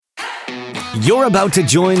You're about to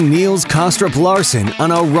join Niels Kostrup Larsen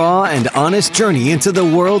on a raw and honest journey into the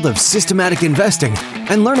world of systematic investing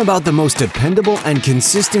and learn about the most dependable and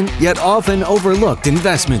consistent yet often overlooked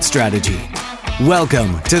investment strategy.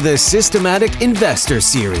 Welcome to the Systematic Investor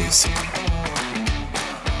Series.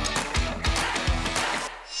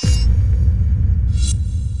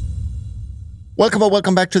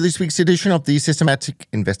 Welcome back to this week's edition of the Systematic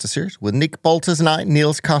Investor Series with Nick Baltas and I,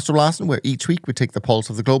 Niels Kostrup Larsen, where each week we take the pulse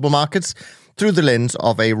of the global markets through the lens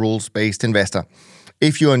of a rules-based investor.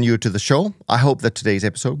 If you are new to the show, I hope that today's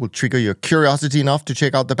episode will trigger your curiosity enough to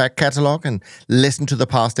check out the back catalog and listen to the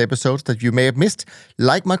past episodes that you may have missed,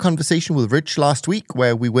 like my conversation with Rich last week,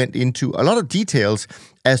 where we went into a lot of details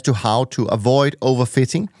as to how to avoid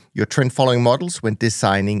overfitting your trend-following models when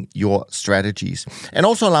designing your strategies. And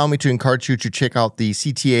also allow me to encourage you to check out the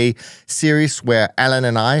CTA series, where Alan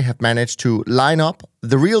and I have managed to line up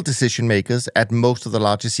the real decision makers at most of the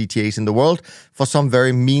largest CTAs in the world for some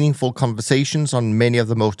very meaningful conversations on many of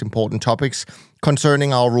the most important topics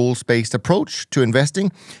concerning our rules-based approach to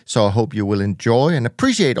investing. So I hope you will enjoy and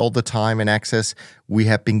appreciate all the time and access we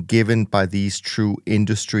have been given by these true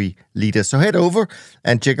industry leaders. So head over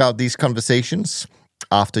and check out these conversations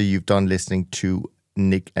after you've done listening to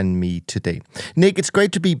Nick and me today. Nick, it's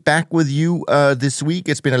great to be back with you this week.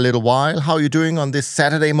 It's been a little while. How are you doing on this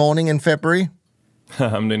Saturday morning in February?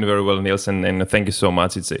 I'm doing very well, Niels, and thank you so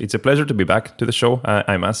much. It's a pleasure to be back to the show,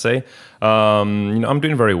 I must say. I'm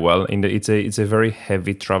doing very well. It's a very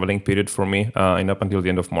heavy traveling period for me, and up until the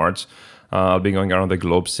end of March. I'll be going around the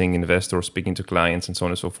globe seeing investors, speaking to clients, and so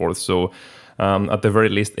on and so forth. So, at the very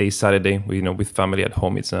least, a Saturday, with family at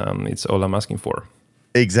home, it's all I'm asking for.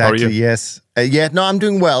 Exactly, yes. I'm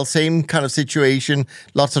doing well. Same kind of situation.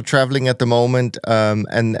 Lots of traveling at the moment.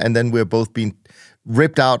 And then we're both being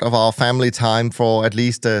ripped out of our family time for at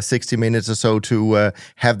least 60 minutes or so to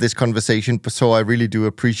have this conversation. So I really do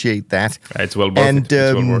appreciate that. It's well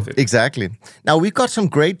worth it. Exactly. Now, we've got some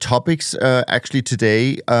great topics actually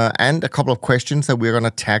today and a couple of questions that we're going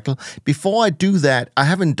to tackle. Before I do that, I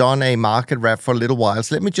haven't done a market wrap for a little while.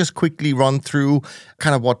 So let me just quickly run through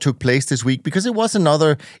kind of what took place this week, because it was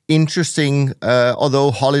another interesting,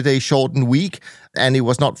 although holiday shortened week, and it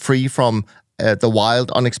was not free from the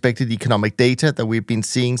wild, unexpected economic data that we've been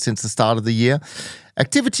seeing since the start of the year.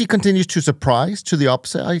 Activity continues to surprise to the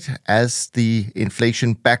upside as the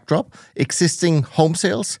inflation backdrop. Existing home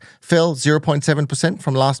sales fell 0.7%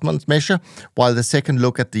 from last month's measure, while the second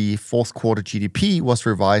look at the fourth quarter GDP was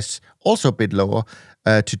revised also a bit lower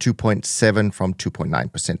to 2.7 from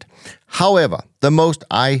 2.9%. However, the most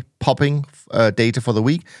eye-popping data for the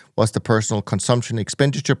week was the personal consumption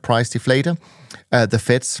expenditure price deflator, the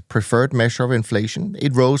Fed's preferred measure of inflation.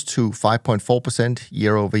 It rose to 5.4%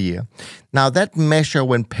 year over year. Now, that measure,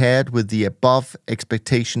 when paired with the above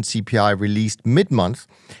expectation CPI released mid-month,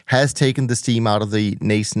 has taken the steam out of the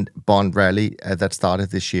nascent bond rally that started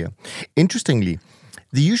this year. Interestingly,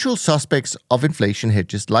 the usual suspects of inflation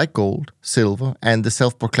hedges like gold, silver, and the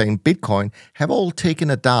self-proclaimed Bitcoin have all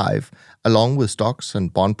taken a dive, along with stocks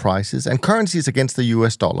and bond prices and currencies against the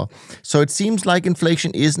US dollar. So it seems like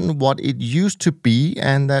inflation isn't what it used to be,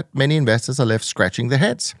 and that many investors are left scratching their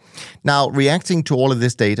heads. Now, reacting to all of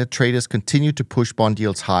this data, traders continue to push bond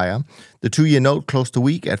yields higher. The 2-year note closed the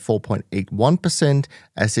week at 4.81%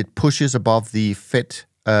 as it pushes above the Fed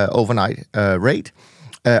overnight rate.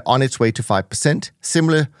 On its way to 5%.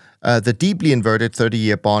 Similar, the deeply inverted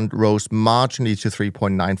 30-year bond rose marginally to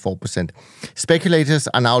 3.94%. Speculators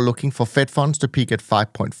are now looking for Fed funds to peak at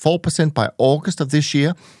 5.4% by August of this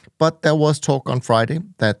year, but there was talk on Friday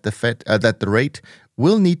that the rate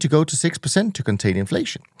will need to go to 6% to contain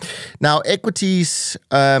inflation. Now, equities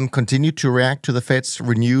continue to react to the Fed's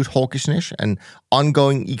renewed hawkishness and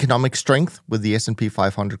ongoing economic strength, with the S&P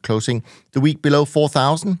 500 closing the week below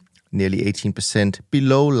 4,000. Nearly 18%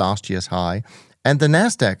 below last year's high. And the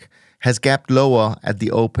Nasdaq has gapped lower at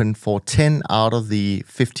the open for 10 out of the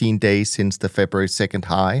 15 days since the February 2nd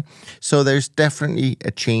high. So there's definitely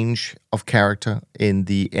a change of character in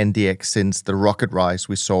the NDX since the rocket rise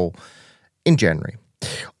we saw in January.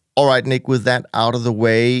 All right, Nick, with that out of the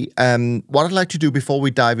way, what I'd like to do before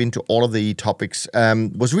we dive into all of the topics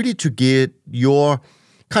was really to get your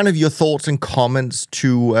thoughts and comments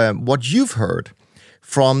to what you've heard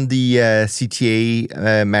from the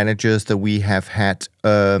CTA managers that we have had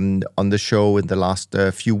on the show in the last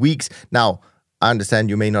few weeks. Now, I understand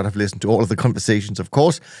you may not have listened to all of the conversations, of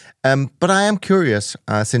course, but I am curious,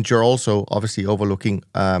 since you're also obviously overlooking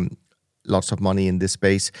lots of money in this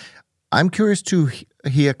space, I'm curious to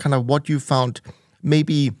hear kind of what you found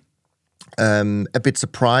maybe a bit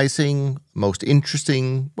surprising, most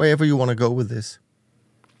interesting, wherever you want to go with this.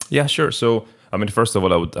 Yeah, sure. So, I mean, first of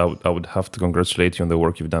all, I would have to congratulate you on the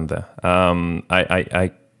work you've done there.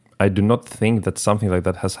 I do not think that something like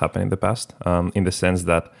that has happened in the past. In the sense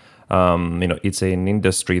that it's an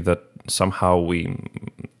industry that somehow we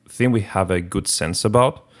think we have a good sense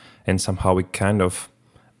about, and somehow we kind of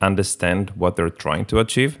understand what they're trying to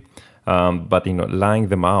achieve. But lying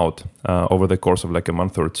them out over the course of like a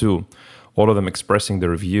month or two, all of them expressing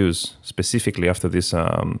their views specifically after this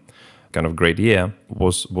kind of great year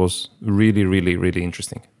was really, really, really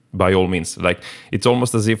interesting. By all means, like it's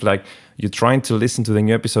almost as if like you're trying to listen to the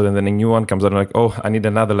new episode and then a new one comes out and like, oh, I need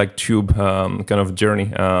another like tube kind of journey,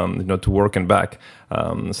 to work and back,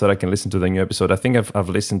 so that I can listen to the new episode. I think I've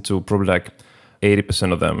listened to probably like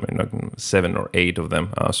 80% of them, 7 or 8 of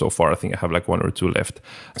them so far. I think I have like 1 or 2 left.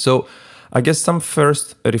 So I guess some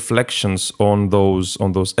first reflections on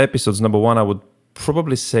those episodes. Number one, I would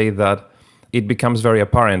probably say that it becomes very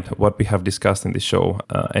apparent what we have discussed in the show,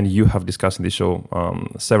 and you have discussed in the show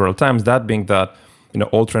several times, that being that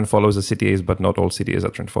all trend followers are CTAs, but not all CTAs are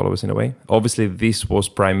trend followers in a way. Obviously, this was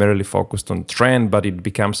primarily focused on trend, but it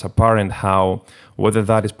becomes apparent how, whether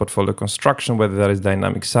that is portfolio construction, whether that is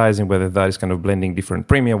dynamic sizing, whether that is kind of blending different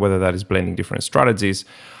premium, whether that is blending different strategies,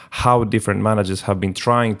 how different managers have been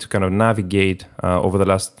trying to kind of navigate over the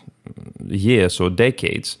last years or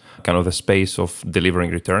decades, kind of the space of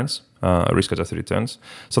delivering returns, risk-adjusted returns.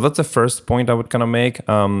 So that's the first point I would kind of make.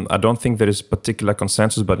 I don't think there is particular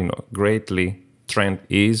consensus, but greatly trend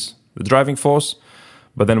is the driving force.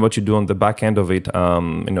 But then what you do on the back end of it,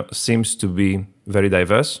 seems to be very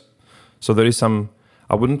diverse. So there is some,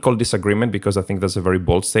 I wouldn't call disagreement because I think that's a very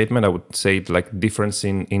bold statement. I would say it like difference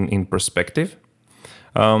in perspective.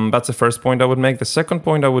 That's the first point I would make. The second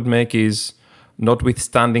point I would make is,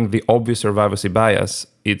 notwithstanding the obvious survivorship bias,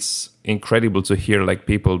 it's incredible to hear like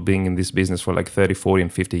people being in this business for like 30, 40,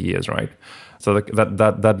 and 50 years, right? So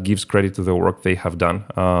that gives credit to the work they have done.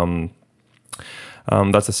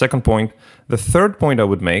 That's the second point. The third point I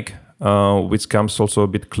would make, which comes also a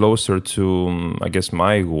bit closer to, I guess,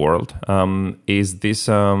 my world, is this.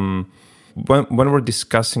 When we're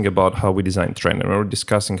discussing about how we design trend, and when we're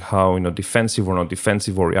discussing how defensive or not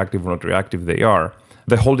defensive, or reactive or not reactive they are,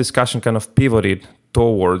 the whole discussion kind of pivoted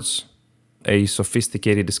towards a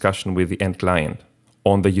sophisticated discussion with the end client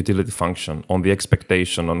on the utility function, on the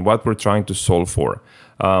expectation, on what we're trying to solve for.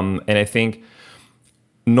 And I think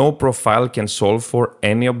no profile can solve for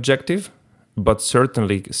any objective, but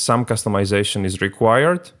certainly some customization is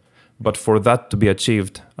required. But for that to be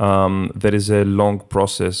achieved, there is a long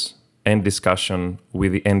process and discussion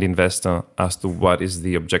with the end investor as to what is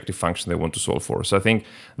the objective function they want to solve for. So I think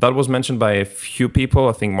that was mentioned by a few people.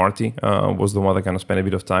 I think Marty was the one that kind of spent a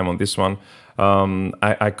bit of time on this one.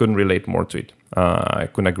 I couldn't relate more to it. I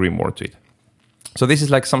couldn't agree more to it. So this is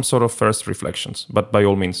like some sort of first reflections, but by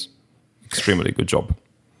all means, extremely good job.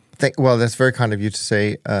 Well, that's very kind of you to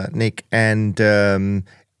say, Nick. And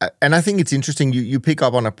I think it's interesting. You pick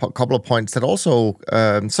up on a couple of points that also,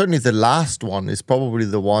 certainly the last one is probably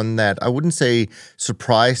the one that I wouldn't say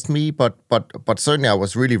surprised me, but certainly I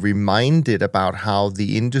was really reminded about how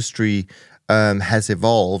the industry has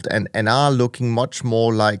evolved and are looking much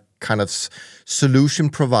more like kind of solution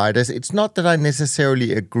providers. It's not that I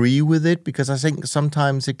necessarily agree with it, because I think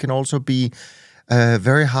sometimes it can also be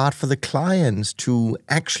very hard for the clients to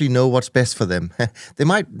actually know what's best for them. They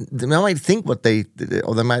might think they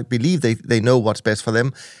might believe they know what's best for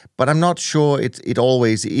them, but I'm not sure it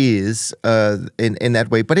always is in that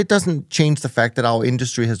way. But it doesn't change the fact that our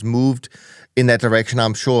industry has moved in that direction.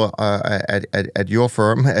 I'm sure at your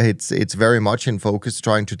firm, it's very much in focus,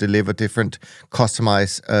 trying to deliver different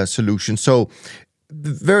customized solutions. So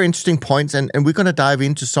very interesting points, and we're going to dive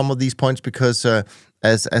into some of these points because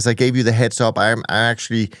as I gave you the heads up, I'm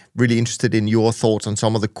actually really interested in your thoughts on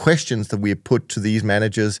some of the questions that we have put to these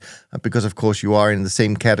managers, because of course you are in the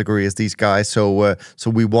same category as these guys. So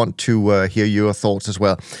we want to hear your thoughts as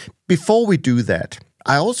well. Before we do that,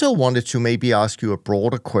 I also wanted to maybe ask you a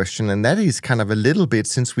broader question, and that is kind of a little bit,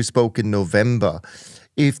 since we spoke in November,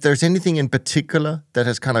 if there's anything in particular that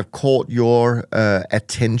has kind of caught your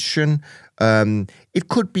attention. It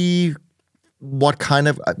could be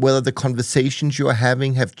whether the conversations you are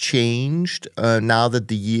having have changed now that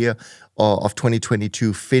the year of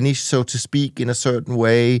 2022 finished, so to speak, in a certain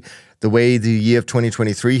way, the way the year of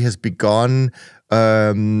 2023 has begun.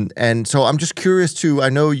 And so I'm just curious I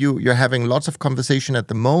know you're having lots of conversation at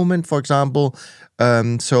the moment, for example.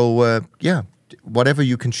 Whatever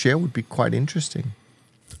you can share would be quite interesting.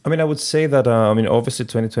 I mean, I would say that, obviously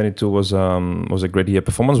 2022 was a great year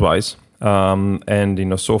performance-wise.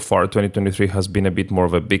 And so far 2023 has been a bit more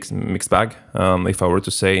of a big mixed bag. If I were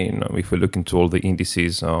to say, if we look into all the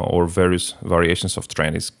indices or various variations of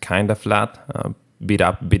trend, is kind of flat, bit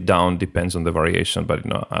up, bit down, depends on the variation. But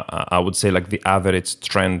I would say like the average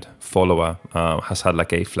trend follower has had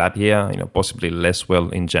like a flat year. Possibly less well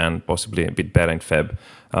in Jan, possibly a bit better in Feb.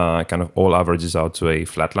 Kind of all averages out to a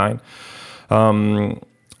flat line.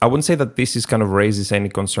 I wouldn't say that this is kind of raises any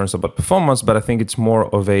concerns about performance, but I think it's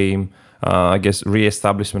more of a,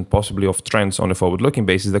 re-establishment possibly of trends on a forward-looking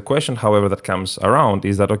basis. The question, however, that comes around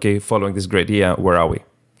is that, okay, following this great year, where are we,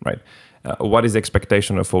 right? What is the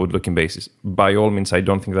expectation on a forward-looking basis? By all means, I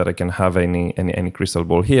don't think that I can have any crystal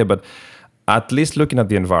ball here, but at least looking at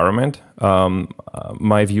the environment,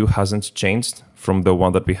 my view hasn't changed from the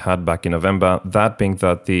one that we had back in November. That being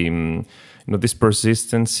that this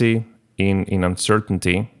persistency in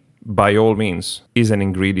uncertainty, by all means, is an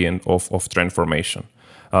ingredient of trend formation.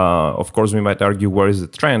 Of course, we might argue, where is the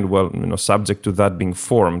trend? Well, subject to that being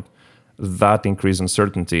formed, that increased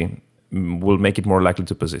uncertainty will make it more likely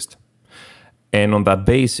to persist. And on that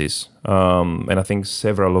basis, and I think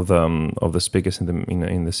several of the speakers in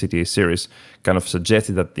the CTA series kind of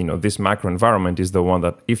suggested that this macro environment is the one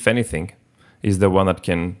that, if anything, is the one that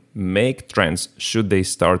can make trends, should they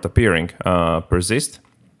start appearing, persist.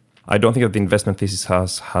 I don't think that the investment thesis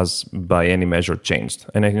has by any measure changed.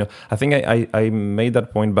 And I think I made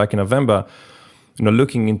that point back in November.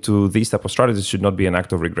 Looking into these type of strategies should not be an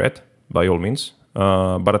act of regret, by all means.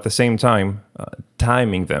 But at the same time,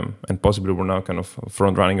 timing them, and possibly we're now kind of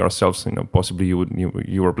front running ourselves. Possibly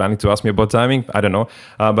you were planning to ask me about timing. I don't know,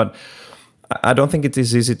 but I don't think it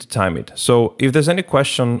is easy to time it. So if there's any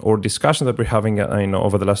question or discussion that we're having,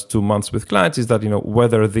 over the last 2 months with clients, is that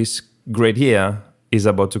whether this great year is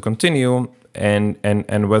about to continue, and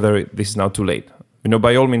whether this is now too late.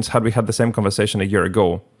 By all means, had we had the same conversation a year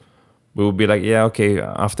ago, we would be like, yeah, okay,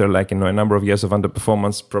 after a number of years of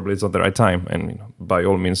underperformance, probably it's not the right time. And by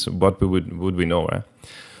all means, what would we know, right?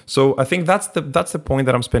 So I think that's the point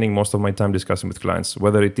that I'm spending most of my time discussing with clients,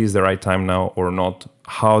 whether it is the right time now or not.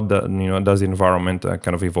 How does the environment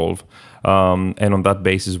kind of evolve, and on that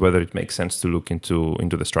basis, whether it makes sense to look into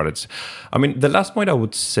the strategies. I mean, the last point I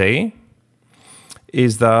would say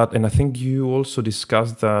is that, and I think you also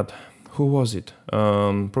discussed that, who was it?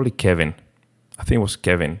 Probably Kevin. I think it was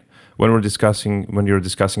Kevin. When you were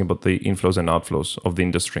discussing about the inflows and outflows of the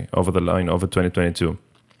industry over the line over 2022.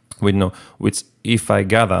 Which if I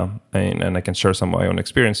gather, and I can share some of my own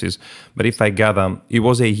experiences, but if I gather, it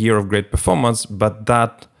was a year of great performance, but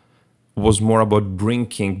that was more about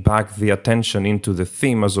bringing back the attention into the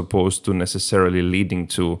theme as opposed to necessarily leading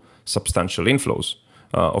to substantial inflows.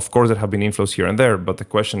 Of course, there have been inflows here and there, but the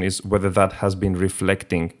question is whether that has been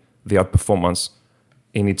reflecting the outperformance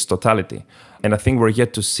in its totality. And I think we're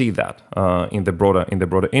yet to see that in the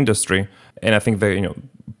broader industry. And I think that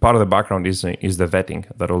part of the background is the vetting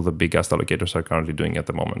that all the big asset allocators are currently doing at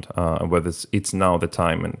the moment, whether it's now the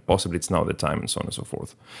time, and possibly it's now the time, and so on and so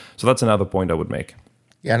forth. So that's another point I would make.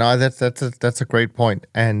 Yeah, no, that's a great point,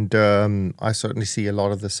 and I certainly see a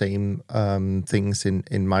lot of the same things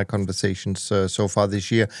in my conversations so far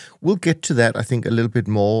this year. We'll get to that, I think, a little bit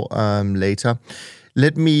more later.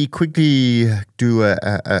 Let me quickly do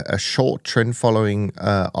a short trend following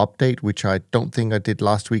update, which I don't think I did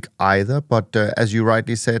last week either. But as you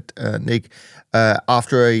rightly said, Nick,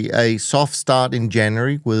 after a soft start in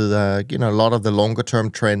January with a lot of the longer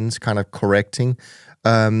term trends kind of correcting.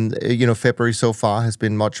 February so far has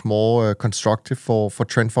been much more constructive for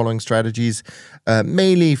trend following strategies.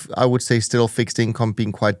 Mainly, I would say, still fixed income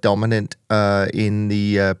being quite dominant in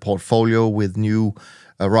the portfolio, with new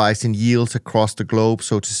rise in yields across the globe,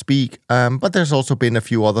 so to speak. But there's also been a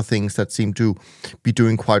few other things that seem to be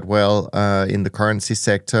doing quite well in the currency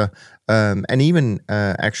sector. And even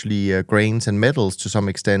grains and metals to some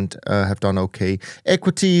extent have done okay.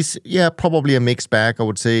 Equities, probably a mixed bag, I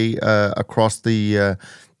would say, across the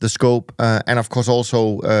scope. And of course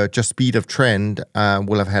also just speed of trend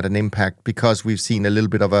will have had an impact, because we've seen a little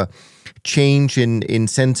bit of a change in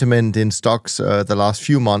sentiment in stocks the last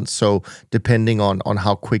few months. So depending on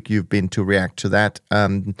how quick you've been to react to that,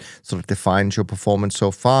 sort of defines your performance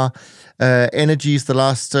so far. Energies the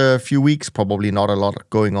last few weeks, probably not a lot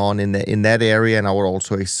going on in that area, and I would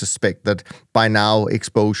also suspect that by now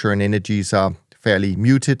exposure in energies are fairly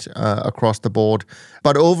muted across the board.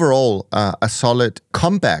 But overall, a solid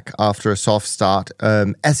comeback after a soft start,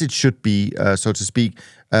 as it should be, so to speak,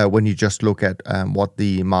 when you just look at what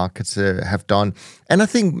the markets have done. And I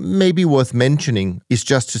think maybe worth mentioning is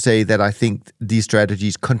just to say that I think these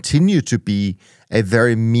strategies continue to be a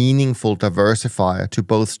very meaningful diversifier to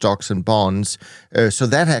both stocks and bonds. So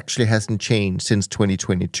that actually hasn't changed since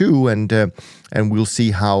 2022, and we'll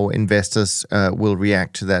see how investors will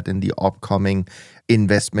react to that in the upcoming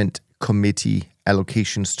investment committee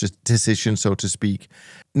allocations decision, so to speak.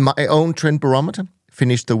 My own trend barometer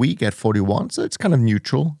finished the week at 41, so it's kind of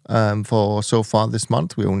neutral for so far this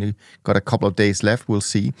month. We only got a couple of days left. We'll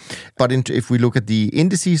see. But if we look at the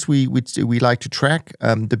indices we like to track,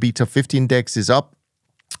 the Beta 50 index is up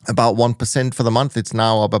about 1% for the month. It's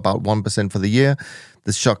now up about 1% for the year.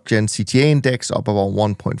 The SocGen CTA index up about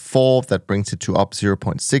 1.4. That brings it to up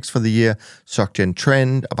 0.6 for the year. SocGen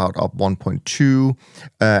trend about up 1.2.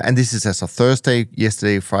 And this is as of Thursday.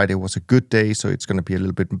 Yesterday, Friday was a good day, so it's going to be a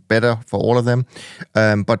little bit better for all of them.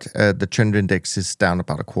 But the trend index is down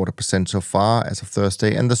about 0.25% so far as of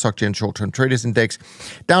Thursday. And the SocGen short-term traders index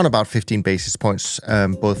down about 15 basis points,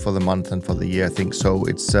 both for the month and for the year, I think. So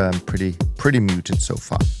it's pretty muted so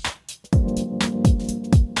far.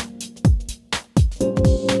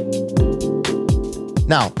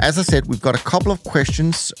 Now, as I said, we've got a couple of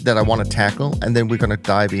questions that I want to tackle, and then we're going to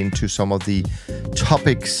dive into some of the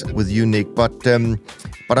topics with you, Nick. But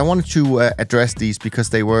I wanted to address these because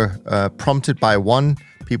they were prompted by one,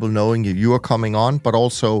 people knowing you are coming on, but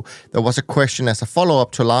also there was a question as a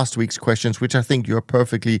follow-up to last week's questions, which I think you're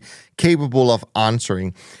perfectly capable of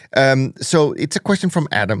answering. So it's a question from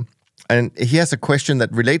Adam. And he has a question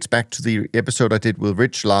that relates back to the episode I did with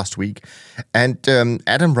Rich last week. And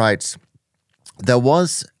Adam writes, there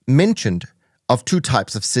was mentioned of two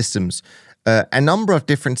types of systems, a number of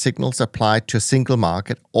different signals applied to a single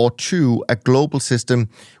market, or two, a global system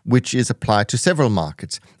which is applied to several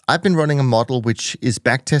markets. I've been running a model which is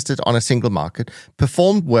backtested on a single market,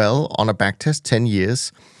 performed well on a backtest 10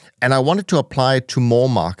 years, and I wanted to apply it to more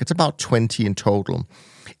markets, about 20 in total.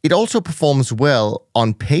 It also performs well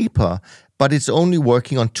on paper, but it's only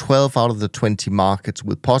working on 12 out of the 20 markets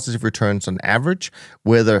with positive returns on average,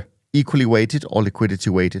 whether equally weighted or liquidity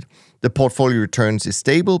weighted. The portfolio returns is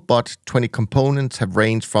stable, but 20 components have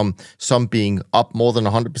ranged from some being up more than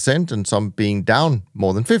 100% and some being down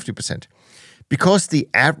more than 50%. Because the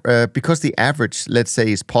average, let's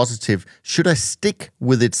say, is positive, should I stick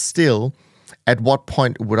with it still? At what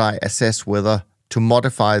point would I assess whether to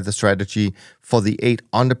modify the strategy for the 8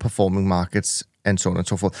 underperforming markets, and so on and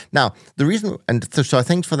so forth? Now, the reason, and so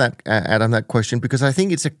thanks for that, Adam, that question, because I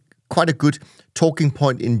think it's quite a good talking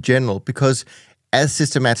point in general, because as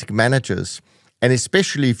systematic managers, and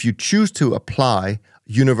especially if you choose to apply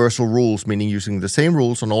universal rules, meaning using the same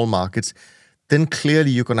rules on all markets, then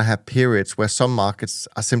clearly you're going to have periods where some markets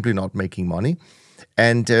are simply not making money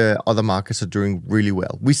and other markets are doing really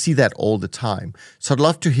well. We see that all the time. So I'd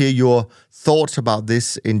love to hear your thoughts about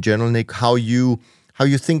this in general, Nick, how you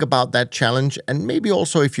think about that challenge, and maybe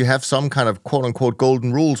also if you have some kind of quote-unquote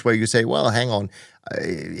golden rules where you say, well, hang on,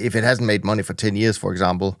 if it hasn't made money for 10 years, for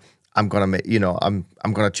example, I'm going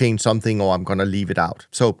to change something, or I'm going to leave it out.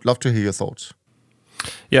 So love to hear your thoughts.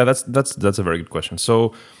 Yeah, that's a very good question.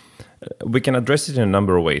 So we can address it in a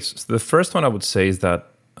number of ways. So the first one I would say is that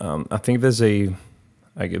I think there's a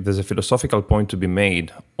philosophical point to be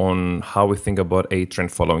made on how we think about a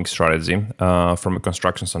trend following strategy from a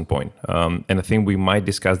construction standpoint. And I think we might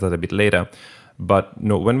discuss that a bit later. But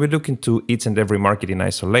when we look into each and every market in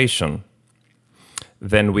isolation,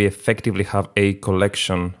 then we effectively have a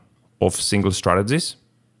collection of single strategies.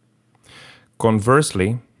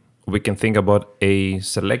 Conversely, we can think about a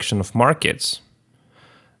selection of markets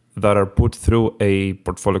that are put through a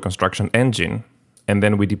portfolio construction engine, and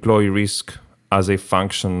then we deploy risk as a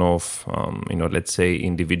function of, let's say,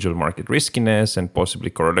 individual market riskiness and possibly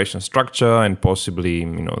correlation structure and possibly,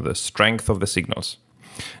 the strength of the signals.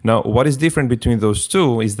 Now, what is different between those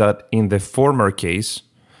two is that in the former case,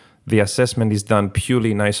 the assessment is done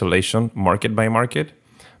purely in isolation, market by market.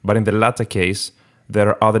 But in the latter case, there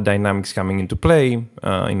are other dynamics coming into play,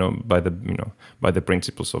 by the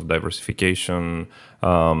principles of diversification,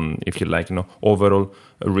 if you like, overall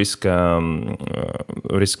risk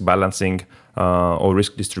balancing or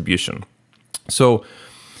risk distribution. So,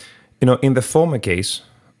 in the former case,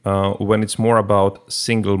 when it's more about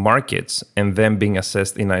single markets and them being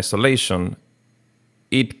assessed in isolation,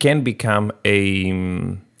 it can become a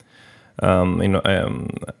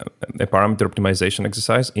parameter optimization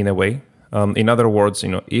exercise in a way. In other words,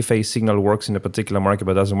 if a signal works in a particular market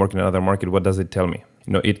but doesn't work in another market, what does it tell me?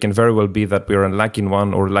 It can very well be that we are lacking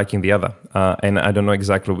one or lacking the other, and I don't know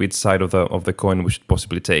exactly which side of the coin we should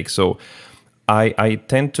possibly take. So I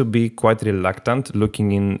tend to be quite reluctant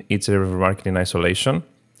looking in each area of the market in isolation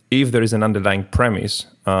if there is an underlying premise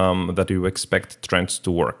that you expect trends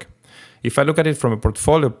to work. If I look at it from a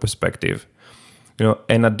portfolio perspective,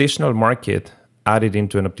 an additional market added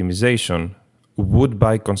into an optimization would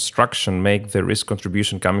by construction make the risk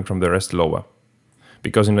contribution coming from the rest lower.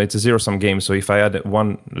 Because it's a zero-sum game. So if I add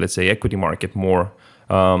one, let's say, equity market more,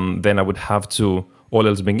 then I would have to, all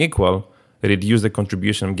else being equal, reduce the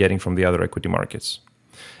contribution I'm getting from the other equity markets.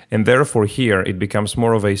 And therefore here, it becomes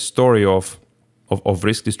more of a story of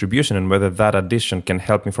risk distribution and whether that addition can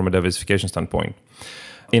help me from a diversification standpoint.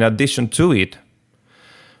 In addition to it,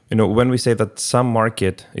 when we say that some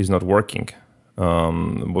market is not working,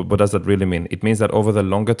 what does that really mean? It means that over the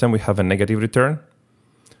longer term, we have a negative return.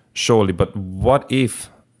 Surely, but what if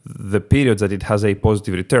the periods that it has a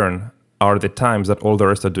positive return are the times that all the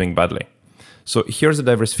rest are doing badly? So here's the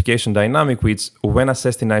diversification dynamic, which when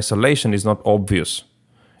assessed in isolation is not obvious.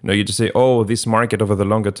 You just say, oh, this market over the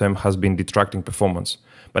longer term has been detracting performance.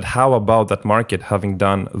 But how about that market having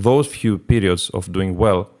done those few periods of doing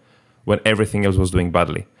well when everything else was doing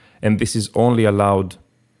badly? And this is only allowed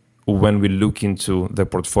when we look into the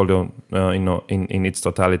portfolio, in its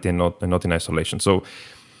totality and not in isolation. So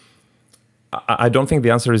I don't think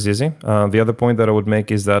the answer is easy. The other point that I would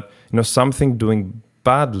make is that something doing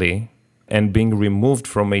badly and being removed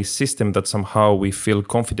from a system that somehow we feel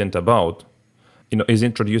confident about, is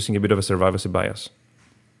introducing a bit of a survivorship bias.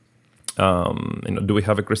 Do we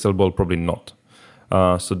have a crystal ball? Probably not.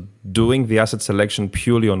 So doing the asset selection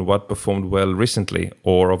purely on what performed well recently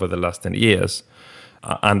or over the last 10 years,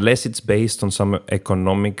 unless it's based on some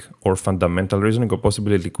economic or fundamental reasoning or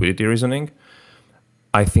possibly liquidity reasoning,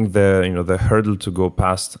 I think the hurdle to go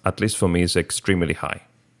past, at least for me, is extremely high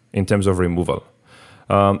in terms of removal.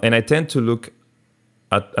 And I tend to look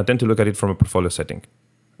at it from a portfolio setting.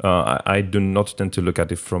 I do not tend to look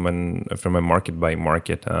at it from a market by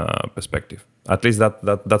market perspective. At least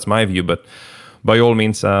that's my view. But by all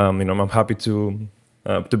means, I'm happy to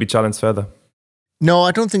be challenged further. No,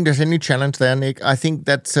 I don't think there's any challenge there, Nick. I think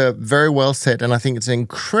that's very well said, and I think it's an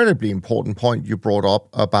incredibly important point you brought up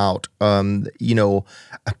about,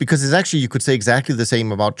 because it's actually, you could say exactly the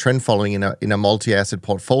same about trend following in a multi-asset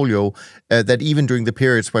portfolio, that even during the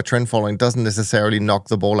periods where trend following doesn't necessarily knock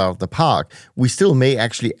the ball out of the park, we still may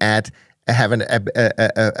actually have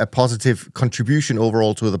a positive contribution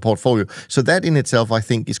overall to the portfolio. So that in itself, I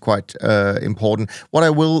think, is quite important. What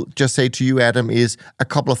I will just say to you, Adam, is a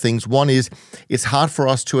couple of things. One is, it's hard for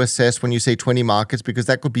us to assess when you say 20 markets, because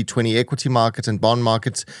that could be 20 equity markets and bond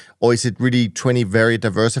markets, or is it really 20 very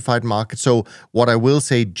diversified markets? So what I will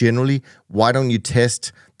say generally, why don't you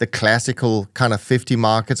test the classical kind of 50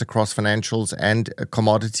 markets across financials and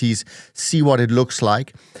commodities, see what it looks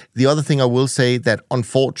like. The other thing I will say that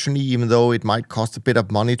unfortunately, even though it might cost a bit of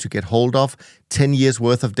money to get hold of, 10 years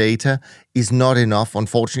worth of data is not enough,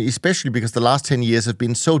 unfortunately, especially because the last 10 years have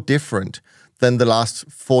been so different than the last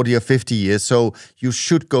 40 or 50 years. So you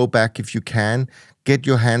should go back if you can, get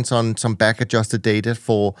your hands on some back-adjusted data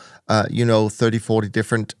for, 30, 40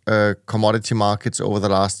 different commodity markets over the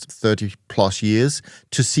last 30 plus years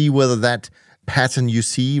to see whether that pattern you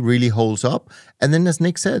see really holds up. And then, as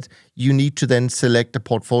Nick said, you need to then select a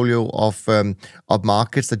portfolio of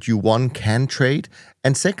markets that you, one, can trade.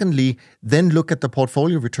 And secondly, then look at the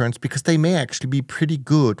portfolio returns, because they may actually be pretty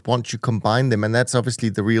good once you combine them. And that's obviously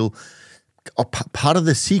the real part of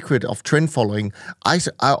the secret of trend following. I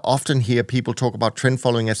often hear people talk about trend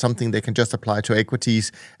following as something they can just apply to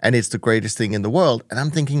equities and it's the greatest thing in the world. And I'm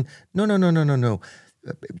thinking, no.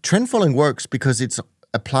 Trend following works because it's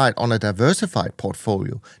applied on a diversified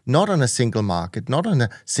portfolio, not on a single market, not on a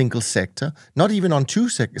single sector, not even on two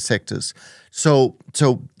sectors. So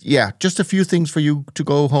yeah, just a few things for you to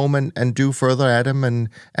go home and do further, Adam, and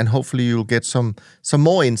hopefully you'll get some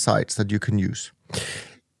more insights that you can use.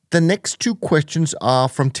 The next two questions are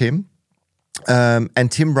from Tim.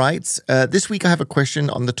 And Tim writes, this week I have a question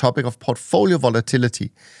on the topic of portfolio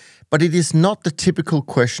volatility, but it is not the typical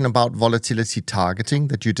question about volatility targeting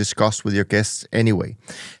that you discuss with your guests anyway.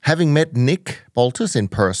 Having met Nick Baltas in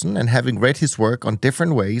person and having read his work on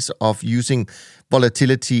different ways of using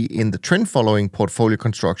volatility in the trend following portfolio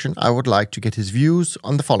construction, I would like to get his views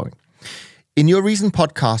on the following. In your recent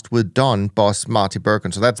podcast with Don boss Marty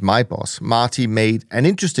Bergen, so that's my boss, Marty made an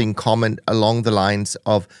interesting comment along the lines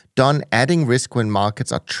of Don adding risk when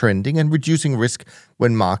markets are trending and reducing risk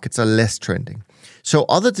when markets are less trending. So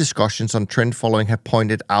other discussions on trend following have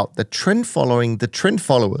pointed out that trend following the trend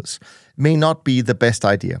followers may not be the best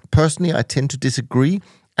idea. Personally, I tend to disagree,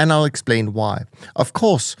 and I'll explain why. Of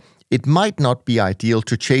course, it might not be ideal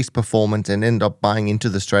to chase performance and end up buying into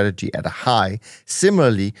the strategy at a high.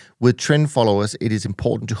 Similarly, with trend followers, it is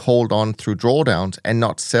important to hold on through drawdowns and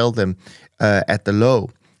not sell them at the low.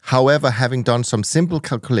 However, having done some simple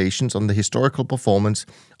calculations on the historical performance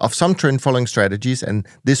of some trend-following strategies, and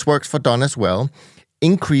this works for Don as well,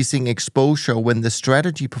 increasing exposure when the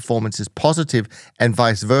strategy performance is positive and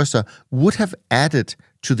vice versa would have added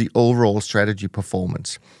to the overall strategy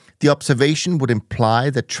performance. The observation would imply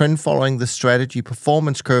that trend following the strategy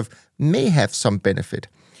performance curve may have some benefit.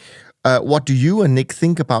 What do you and Nick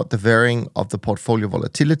think about the varying of the portfolio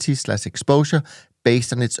volatility/exposure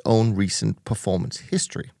based on its own recent performance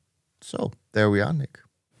history? So there we are, Nick.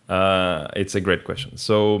 It's a great question.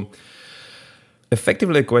 So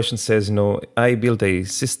effectively, the question says, I built a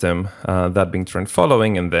system that being trend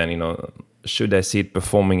following, and then, should I see it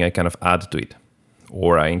performing, I kind of add to it,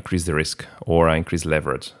 or I increase the risk, or I increase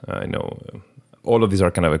leverage. All of these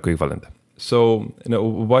are kind of equivalent. So,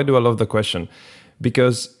 why do I love the question?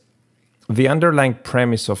 Because the underlying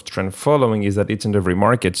premise of trend following is that each and every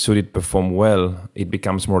market, should it perform well, it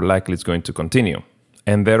becomes more likely it's going to continue.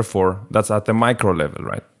 And therefore, that's at the micro level,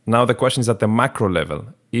 right? Now the question is at the macro level.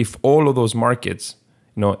 If all of those markets,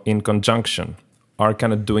 in conjunction, are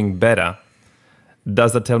kind of doing better,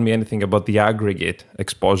 does that tell me anything about the aggregate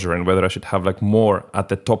exposure and whether I should have more at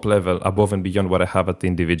the top level above and beyond what I have at the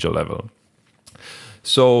individual level?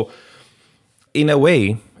 So in a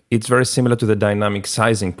way, it's very similar to the dynamic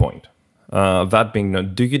sizing point. That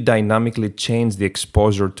being, do you dynamically change the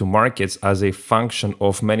exposure to markets as a function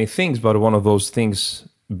of many things, but one of those things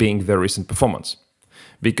being the recent performance?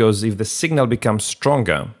 Because if the signal becomes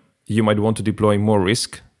stronger, you might want to deploy more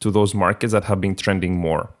risk to those markets that have been trending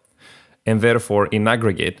more. And therefore, in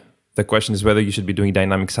aggregate, the question is whether you should be doing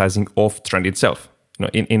dynamic sizing of trend itself.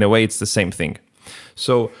 In a way, it's the same thing.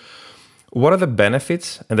 So what are the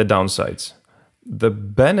benefits and the downsides? The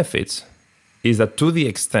benefits is that to the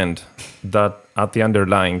extent that at the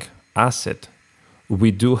underlying asset,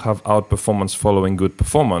 we do have outperformance following good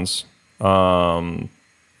performance,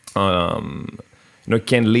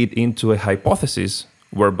 can lead into a hypothesis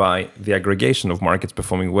whereby the aggregation of markets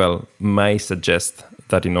performing well may suggest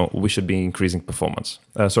that we should be increasing performance.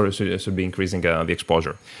 Should be increasing the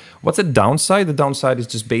exposure. What's the downside? The downside is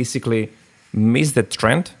just basically miss the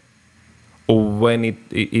trend when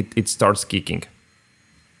it starts kicking.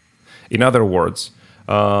 In other words,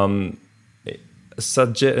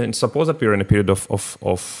 suppose that we're in a period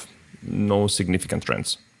of no significant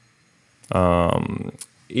trends.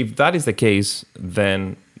 If that is the case,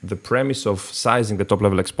 then the premise of sizing the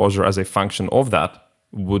top-level exposure as a function of that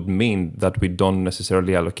would mean that we don't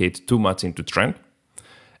necessarily allocate too much into trend.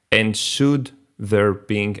 And should there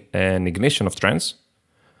being an ignition of trends,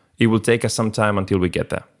 it will take us some time until we get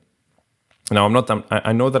there. Now,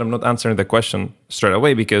 I know that I'm not answering the question straight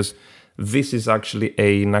away because this is actually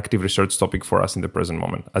an active research topic for us in the present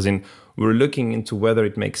moment. As in, we're looking into whether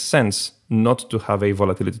it makes sense not to have a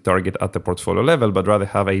volatility target at the portfolio level, but rather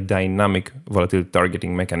have a dynamic volatility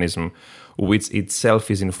targeting mechanism, which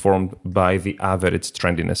itself is informed by the average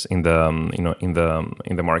trendiness in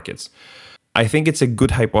the markets. I think it's a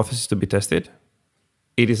good hypothesis to be tested.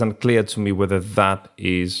 It is unclear to me whether that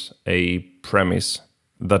is a premise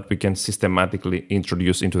that we can systematically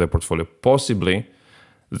introduce into the portfolio. Possibly,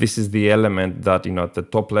 this is the element that at the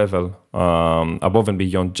top level, above and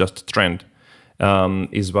beyond just trend,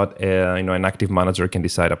 is what an active manager can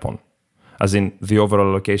decide upon. As in, the overall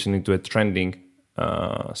allocation into a trending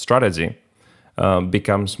strategy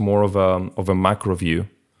becomes more of a macro view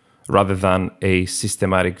rather than a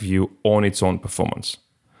systematic view on its own performance.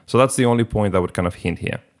 So that's the only point I would kind of hint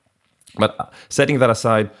here. But setting that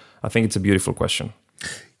aside, I think it's a beautiful question.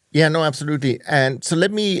 Yeah, no, absolutely. And so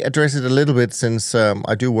let me address it a little bit since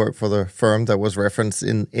I do work for the firm that was referenced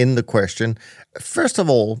in the question. First of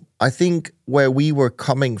all, I think where we were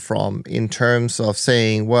coming from in terms of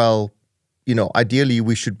saying, well, ideally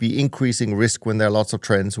we should be increasing risk when there are lots of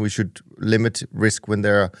trends. We should limit risk when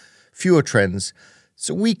there are fewer trends.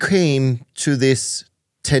 So we came to this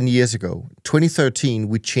 10 years ago. 2013,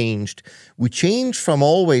 we changed. We changed from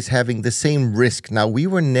always having the same risk. Now, we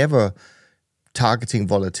were never targeting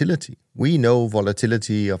volatility. We know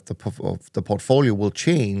volatility of the portfolio will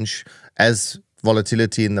change as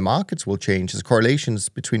volatility in the markets will change, as correlations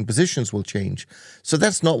between positions will change. So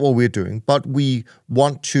that's not what we're doing, but we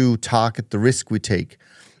want to target the risk we take.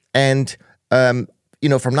 And,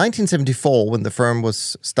 from 1974, when the firm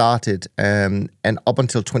was started and up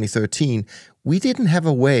until 2013, we didn't have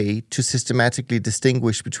a way to systematically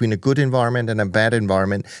distinguish between a good environment and a bad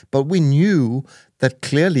environment, but we knew that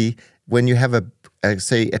clearly when you have a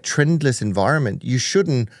trendless environment, you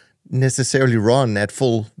shouldn't necessarily run at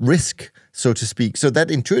full risk, so to speak. So that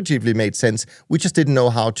intuitively made sense. We just didn't know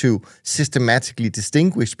how to systematically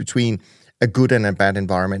distinguish between a good and a bad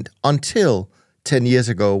environment until 10 years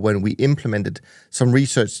ago, when we implemented some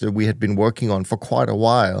research that we had been working on for quite a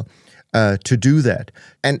while to do that.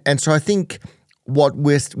 And so I think what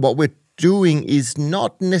we're doing is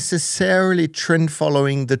not necessarily trend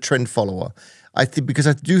following the trend follower. I think, because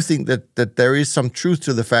I do think that there is some truth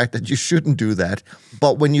to the fact that you shouldn't do that.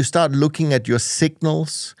 But when you start looking at your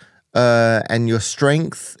signals and your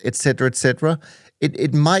strength, et cetera,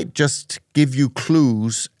 it might just give you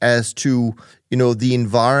clues as to, the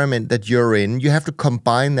environment that you're in. You have to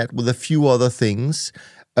combine that with a few other things.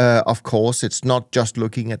 Of course, it's not just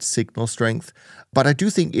looking at signal strength, but I do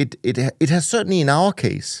think it has certainly, in our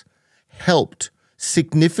case, helped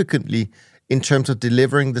significantly in terms of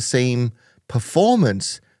delivering the same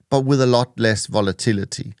performance, but with a lot less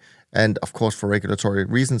volatility. And of course, for regulatory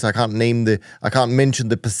reasons, I can't mention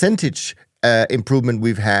the percentage improvement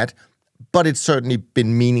we've had, but it's certainly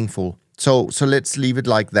been meaningful. So let's leave it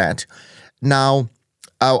like that. Now,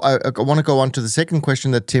 I want to go on to the second question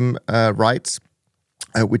that Tim writes,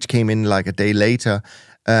 which came in like a day later,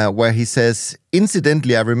 where he says,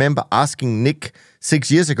 incidentally, I remember asking Nick 6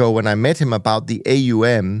 years ago when I met him about the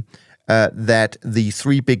AUM that the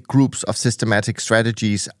three big groups of systematic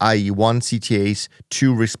strategies, i.e. 1, CTAs,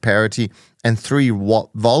 2, risk parity, and 3,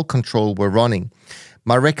 vol control were running.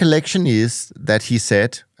 My recollection is that he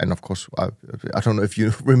said, and of course, I don't know if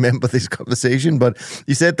you remember this conversation, but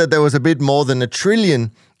he said that there was a bit more than $1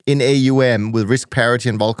 trillion in AUM, with risk parity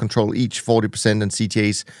and vol control each 40% and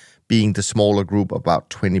CTAs being the smaller group, about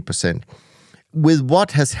 20%. With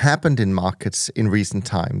what has happened in markets in recent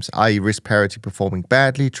times, i.e. risk parity performing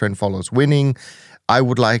badly, trend followers winning, I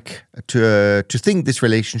would like to think these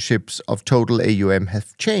relationships of total AUM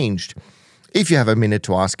have changed. If you have a minute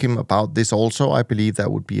to ask him about this also, I believe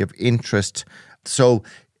that would be of interest. So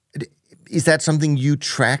is that something you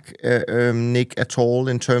track, Nick, at all,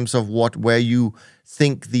 in terms of where you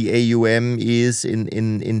think the AUM is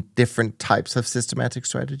in different types of systematic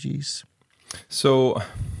strategies? So,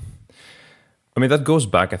 that goes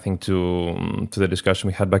back, I think, to the discussion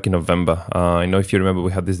we had back in November. I know, if you remember,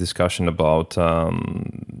 we had this discussion about,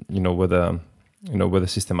 whether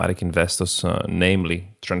systematic investors, namely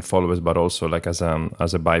trend followers, but also like as a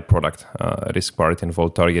byproduct, risk parity and vol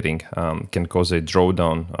targeting, can cause a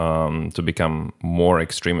drawdown to become more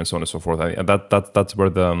extreme and so on and so forth. That's where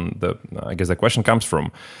the question comes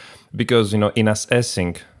from, because in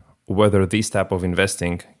assessing whether this type of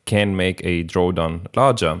investing can make a drawdown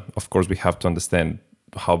larger, of course, we have to understand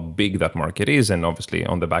how big that market is, and obviously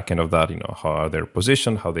on the back end of that, how are they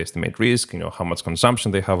positioned, how they estimate risk, how much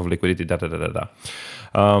consumption they have of liquidity,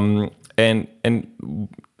 and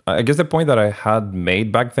I guess the point that I had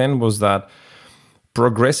made back then was that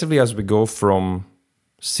progressively, as we go from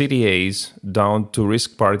CTAs down to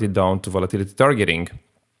risk parity, down to volatility targeting,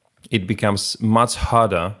 it becomes much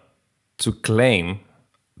harder to claim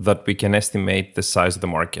that we can estimate the size of the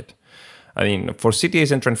market. For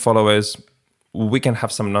CTAs and trend followers, we can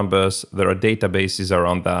have some numbers. There are databases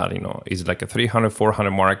around that, is like a 300, 400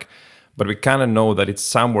 mark, but we kind of know that it's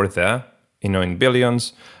somewhere there, in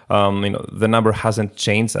billions. The number hasn't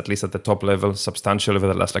changed, at least at the top level, substantially over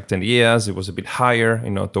the last 10 years. It was a bit higher,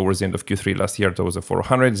 towards the end of Q3 last year, towards the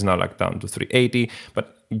 400. It's now down to 380.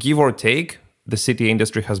 But give or take, the CTA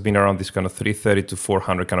industry has been around this kind of 330 to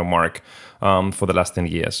 400 kind of mark for the last 10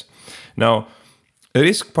 years. Now,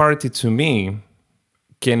 risk parity to me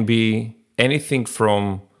can be anything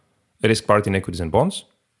from a risk parity in equities and bonds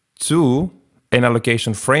to an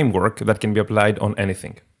allocation framework that can be applied on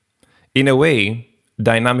anything. In a way,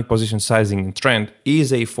 dynamic position sizing in trend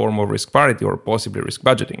is a form of risk parity or possibly risk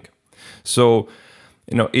budgeting. So,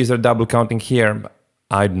 is there double counting here?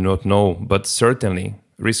 I do not know, but certainly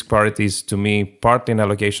risk parity is, to me, partly an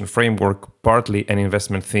allocation framework, partly an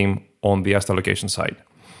investment theme on the asset allocation side.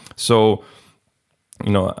 So,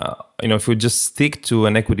 if we just stick to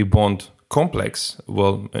an equity bond complex,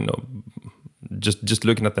 well, just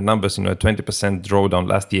looking at the numbers, a 20% drawdown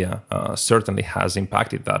last year certainly has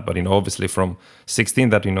impacted that. But obviously from 16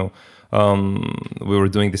 that we were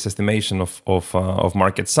doing this estimation of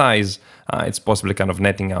market size, it's possibly kind of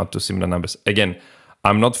netting out to similar numbers. Again,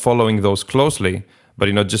 I'm not following those closely, but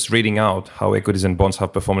just reading out how equities and bonds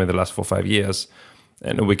have performed in the last 4 or 5 years,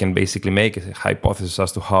 and we can basically make a hypothesis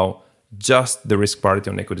as to how just the risk parity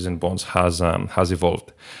on equities and bonds has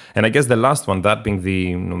evolved. And I guess the last one, that being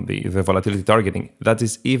the volatility targeting, that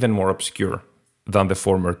is even more obscure than the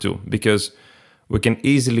former two, because we can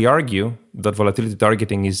easily argue that volatility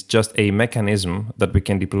targeting is just a mechanism that we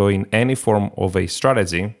can deploy in any form of a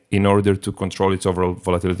strategy in order to control its overall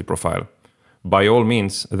volatility profile. By all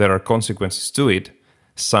means, there are consequences to it,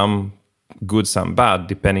 some good, some bad,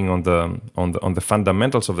 depending on the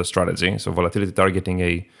fundamentals of the strategy. So volatility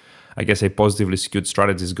targeting, I guess a positively skewed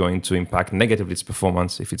strategy is going to impact negatively its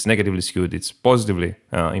performance. If it's negatively skewed, it's positively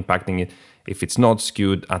impacting it. If it's not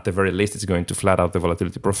skewed, at the very least, it's going to flat out the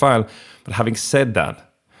volatility profile. But having said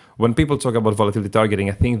that, when people talk about volatility targeting,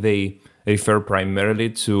 I think they refer primarily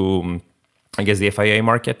to, I guess, the FIA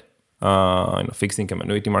market, fixed income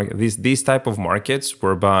annuity market. These type of markets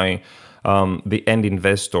whereby the end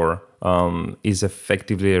investor is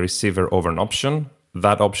effectively a receiver of an option.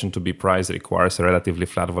 That option to be priced requires a relatively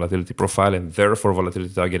flat volatility profile, and therefore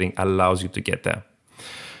volatility targeting allows you to get there.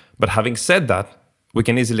 But having said that, we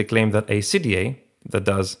can easily claim that a CTA that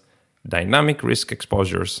does dynamic risk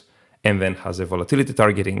exposures and then has a volatility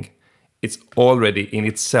targeting, it's already in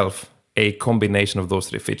itself a combination of those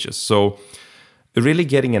three features. So really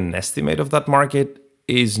getting an estimate of that market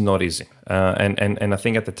is not easy. And I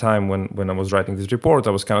think at the time when I was writing this report,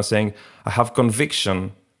 I was kind of saying, I have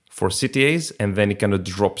conviction for CTAs, and then it kind of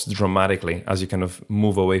drops dramatically as you kind of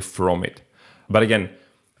move away from it. But again,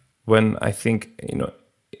 when I think,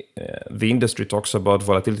 the industry talks about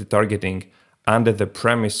volatility targeting under the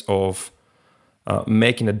premise of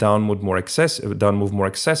making a down move more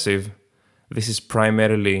excessive, this is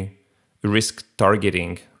primarily risk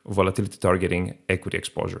targeting, volatility targeting equity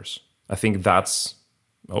exposures. I think that's,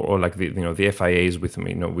 or like the FIAs with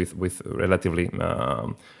relatively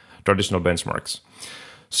traditional benchmarks.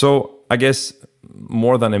 So I guess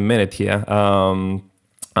more than a minute here.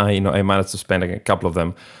 I managed to spend a couple of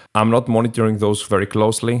them. I'm not monitoring those very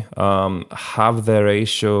closely. Has the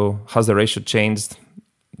ratio changed?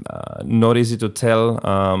 Not easy to tell.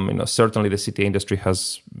 Certainly the CTA industry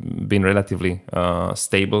has been relatively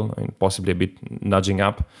stable and possibly a bit nudging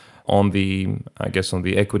up. On the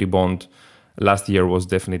equity bond, last year was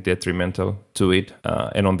definitely detrimental to it.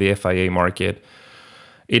 And on the FIA market,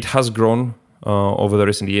 it has grown over the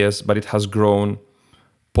recent years, but it has grown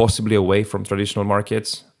possibly away from traditional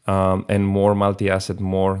markets, and more multi-asset,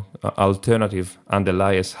 more alternative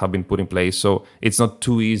underliers have been put in place. So it's not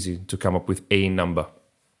too easy to come up with a number.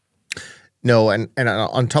 No, and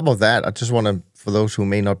on top of that, I just want to, for those who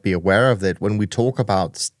may not be aware of that, when we talk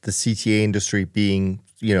about the CTA industry being,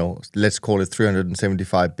 let's call it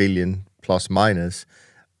 375 billion plus minus,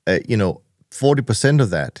 40% of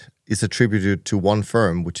that is attributed to one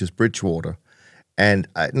firm, which is Bridgewater. And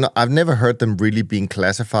I've never heard them really being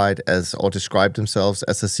classified as or describe themselves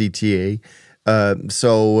as a CTA.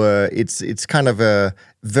 So it's kind of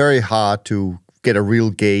very hard to get a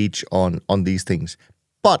real gauge on these things.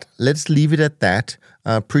 But let's leave it at that.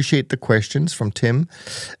 Appreciate the questions from Tim,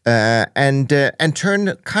 and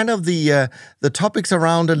turn kind of the topics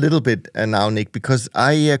around a little bit now, Nick, because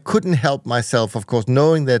I couldn't help myself, of course,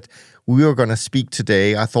 knowing that we were going to speak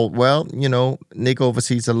today. I thought, well, Nick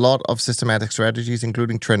oversees a lot of systematic strategies,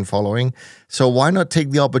 including trend following. So why not take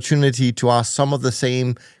the opportunity to ask some of the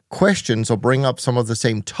same questions or bring up some of the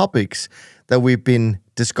same topics that we've been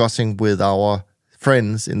discussing with our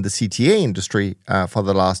friends in the CTA industry for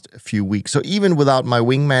the last few weeks. So even without my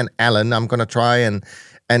wingman, Alan, I'm going to try and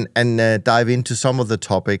dive into some of the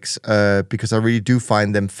topics because I really do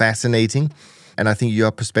find them fascinating. And I think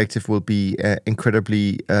your perspective will be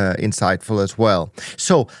incredibly insightful as well.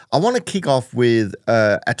 So I want to kick off with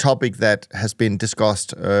a topic that has been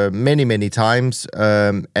discussed many, many times,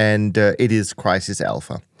 and it is Crisis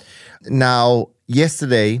Alpha. Now,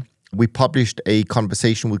 yesterday, we published a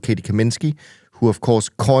conversation with Katie Kaminsky, who, of course,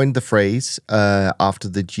 coined the phrase after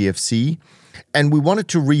the GFC. And we wanted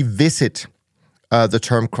to revisit the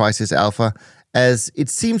term Crisis Alpha, as it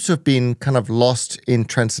seems to have been kind of lost in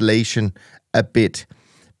translation a bit.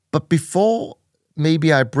 But before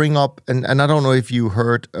maybe I bring up, and I don't know if you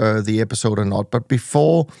heard the episode or not, but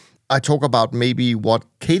before I talk about maybe what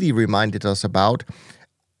Katie reminded us about,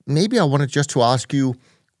 maybe I wanted just to ask you,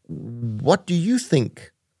 what do you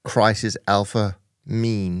think Crisis Alpha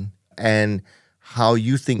mean, and how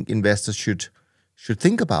you think investors should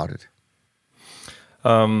think about it?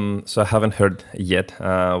 So I haven't heard yet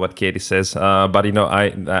what Katie says, but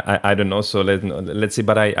I don't know. So let's see.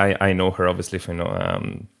 But I know her obviously, and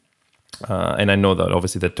I know that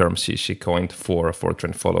obviously the term she coined for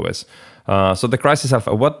trend followers. So the Crisis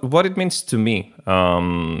Alpha, what it means to me.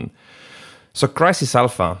 So Crisis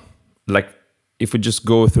Alpha, like if we just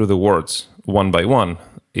go through the words one by one,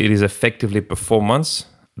 it is effectively performance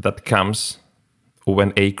that comes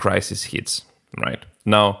when a crisis hits. Right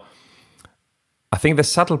now, I think the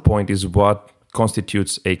subtle point is what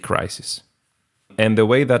constitutes a crisis. And the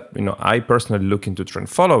way that I personally look into trend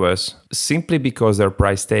followers, simply because they're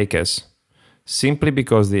price takers, simply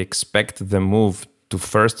because they expect the move to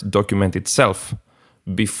first document itself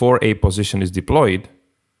before a position is deployed,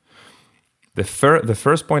 the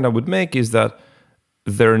first point I would make is that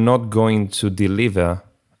they're not going to deliver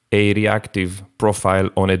a reactive profile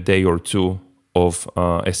on a day or two of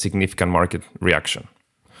a significant market reaction.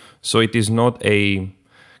 So it is not a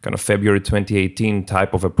kind of February 2018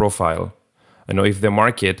 type of a profile. If the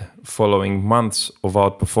market, following months of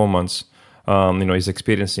outperformance, is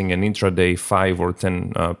experiencing an intraday 5 or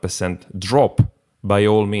 10% drop, by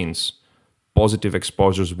all means, positive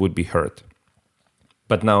exposures would be hurt.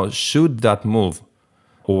 But now, should that move,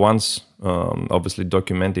 once obviously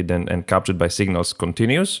documented and captured by signals,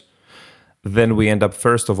 continues, then we end up,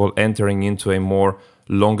 first of all, entering into a more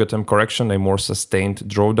longer-term correction, a more sustained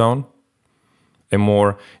drawdown, a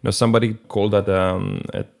more, somebody called that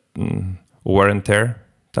a wear and tear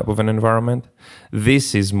type of an environment.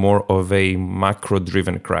 This is more of a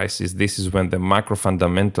macro-driven crisis. This is when the macro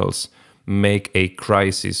fundamentals make a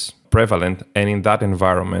crisis prevalent, and in that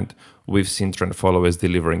environment, we've seen trend followers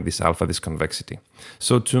delivering this alpha, this convexity.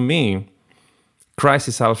 So to me,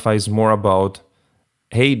 crisis alpha is more about,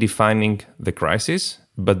 defining the crisis,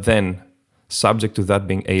 but then subject to that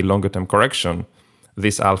being a longer term correction,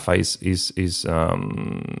 this alpha is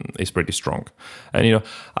pretty strong. And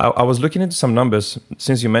I was looking into some numbers.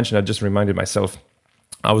 Since you mentioned, I just reminded myself.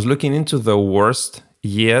 I was looking into the worst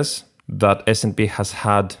years that S&P has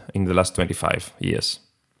had in the last 25 years.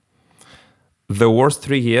 The worst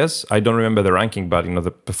 3 years, I don't remember the ranking, but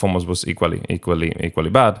the performance was equally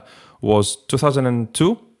bad, was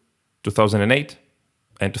 2002, 2008,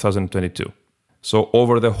 and 2022. So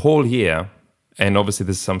over the whole year, and obviously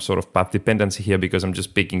there's some sort of path dependency here because I'm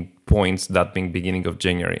just picking points, that being beginning of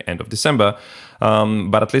January, end of December.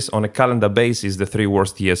 But at least on a calendar basis, the 3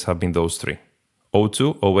 worst years have been those 3,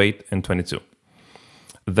 02, 08, and 22.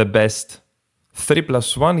 The best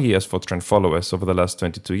 3+1 years for trend followers over the last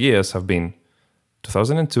 22 years have been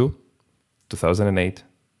 2002, 2008,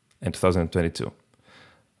 and 2022.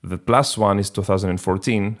 The +1 is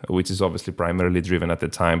 2014, which is obviously primarily driven at the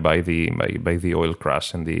time by the oil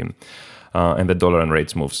crash and the dollar and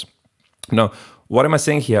rates moves. Now, what am I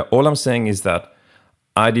saying here? All I'm saying is that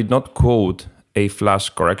I did not quote a flash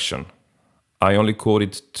correction. I only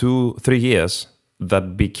quoted 2-3 years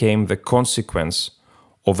that became the consequence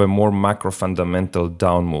of a more macro fundamental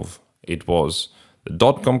down move. It was the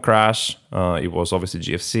dot-com crash, it was obviously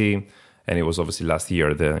GFC, and it was obviously last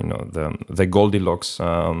year the Goldilocks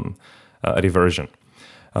reversion.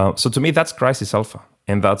 So to me, that's crisis alpha,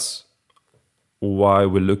 and that's why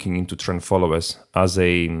we're looking into trend followers as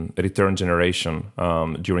a return generation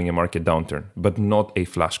during a market downturn, but not a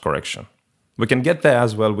flash correction. We can get there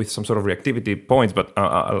as well with some sort of reactivity points, but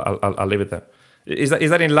I'll leave it there. Is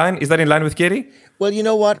that in line? Is that in line with Katie? Well, you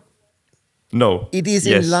know what? No. It is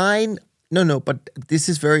Yes. in line. No, but this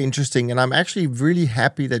is very interesting, and I'm actually really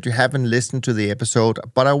happy that you haven't listened to the episode,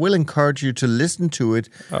 but I will encourage you to listen to it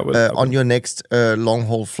on your next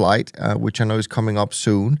long-haul flight, which I know is coming up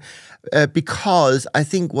soon, because I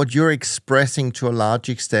think what you're expressing to a large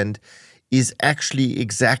extent is actually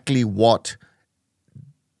exactly what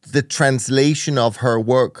the translation of her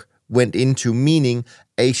work went into, meaning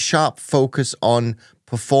a sharp focus on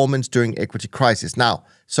performance during equity crisis. Now,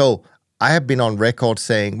 so I have been on record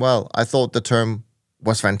saying, well, I thought the term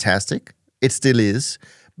was fantastic. It still is.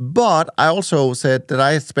 But I also said that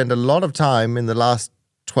I had spent a lot of time in the last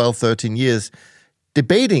 12, 13 years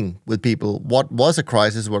debating with people what was a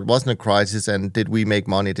crisis, what wasn't a crisis, and did we make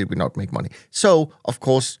money, did we not make money? So, of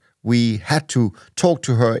course, we had to talk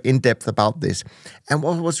to her in depth about this. And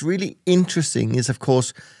what was really interesting is, of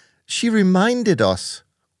course, she reminded us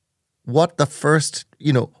what the first,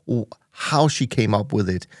 how she came up with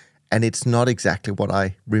it. And it's not exactly what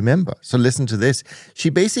I remember. So listen to this. She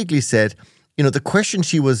basically said, the question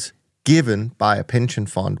she was given by a pension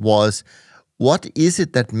fund was, what is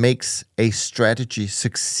it that makes a strategy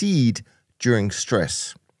succeed during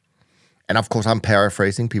stress? And of course, I'm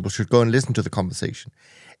paraphrasing. People should go and listen to the conversation.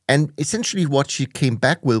 And essentially what she came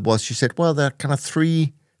back with was, she said, well, there are kind of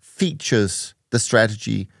 3 features the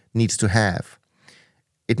strategy needs to have.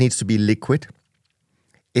 It needs to be liquid.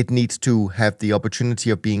 It needs to have the opportunity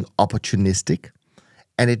of being opportunistic,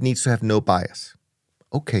 and it needs to have no bias.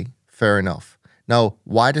 Okay, fair enough. Now,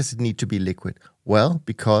 why does it need to be liquid? Well,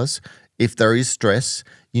 because if there is stress,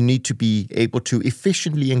 you need to be able to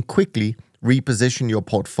efficiently and quickly reposition your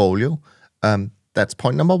portfolio. That's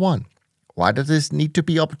point number 1. Why does this need to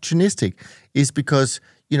be opportunistic? Is because,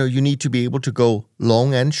 you need to be able to go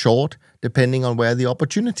long and short depending on where the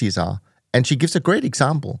opportunities are. And she gives a great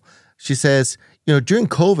example. She says, during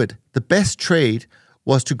COVID, the best trade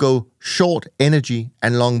was to go short energy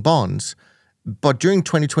and long bonds. But during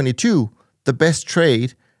 2022, the best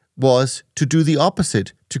trade was to do the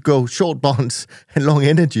opposite, to go short bonds and long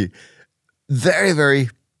energy. Very, very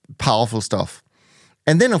powerful stuff.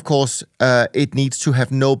 And then, of course, it needs to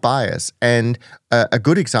have no bias. And a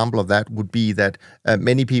good example of that would be that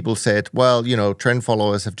many people said, well, trend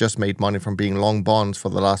followers have just made money from being long bonds for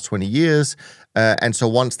the last 20 years. And so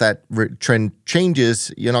once that trend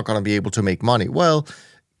changes, you're not going to be able to make money. Well,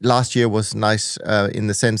 last year was nice in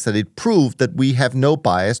the sense that it proved that we have no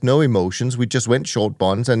bias, no emotions. We just went short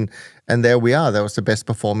bonds, and there we are. That was the best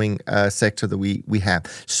performing sector that we have.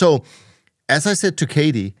 So, as I said to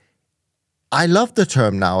Katie, I love the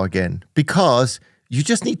term now again because you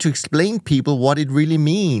just need to explain people what it really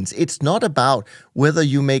means. It's not about whether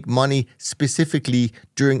you make money specifically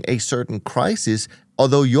during a certain crisis,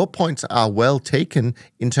 although your points are well taken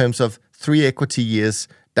in terms of 3 equity years,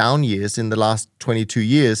 down years in the last 22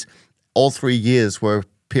 years. All 3 years were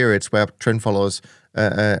periods where trend followers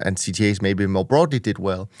and CTAs maybe more broadly did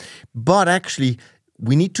well. But actually,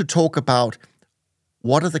 we need to talk about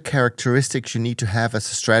what are the characteristics you need to have as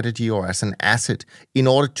a strategy or as an asset in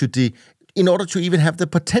order to even have the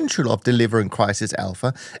potential of delivering crisis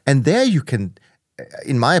alpha. And there you can,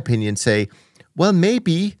 in my opinion, say, well,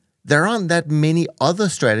 maybe there aren't that many other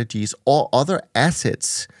strategies or other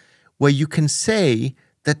assets where you can say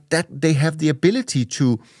that they have the ability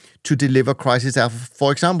to deliver crisis alpha.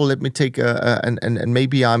 For example, let me take and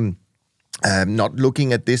maybe I'm not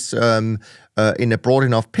looking at this in a broad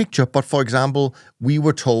enough picture, but for example, we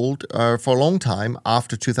were told for a long time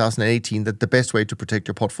after 2018 that the best way to protect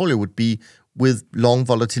your portfolio would be with long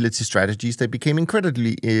volatility strategies. They became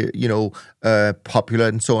incredibly, popular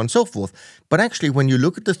and so on and so forth. But actually, when you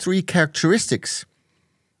look at the 3 characteristics,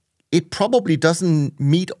 it probably doesn't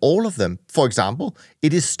meet all of them. For example,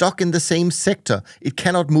 it is stuck in the same sector. It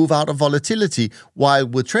cannot move out of volatility. While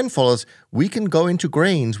with trend followers, we can go into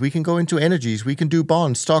grains, we can go into energies, we can do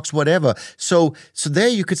bonds, stocks, whatever. So there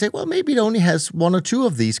you could say, well, maybe it only has 1 or 2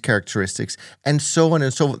 of these characteristics, and so on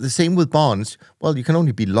and so forth. The same with bonds. Well, you can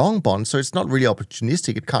only be long bonds, so it's not really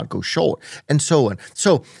opportunistic. It can't go short, and so on.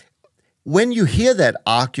 So when you hear that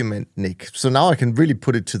argument, Nick, so now I can really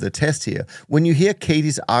put it to the test here. When you hear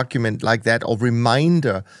Katie's argument like that or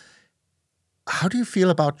reminder, how do you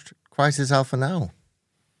feel about crisis alpha now?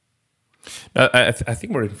 I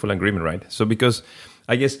think we're in full agreement, right? So because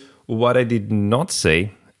I guess what I did not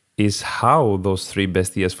say is how those 3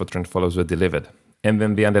 best years for trend followers were delivered. And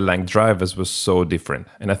then the underlying drivers were so different.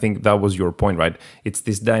 And I think that was your point, right? It's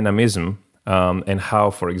this dynamism and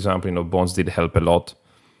how, for example, bonds did help a lot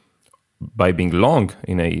by being long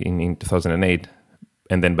in 2008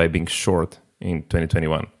 and then by being short in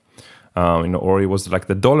 2021. Or it was like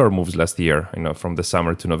the dollar moves last year, from the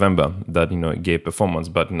summer to November that, gave performance.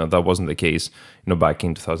 But, that wasn't the case, back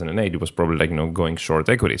in 2008. It was probably like, going short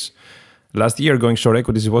equities. Last year, going short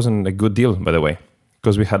equities wasn't a good deal, by the way,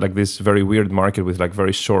 because we had like this very weird market with like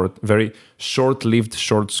very short-lived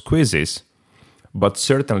short squeezes, but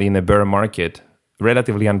certainly in a bear market,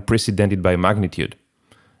 relatively unprecedented by magnitude.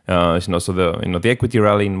 So the equity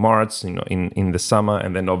rally in March, in the summer,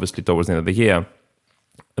 and then obviously towards the end of the year,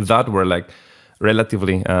 that were like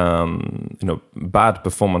relatively bad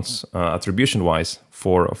performance attribution wise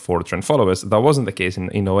for trend followers. That wasn't the case in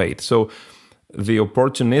 2008. So the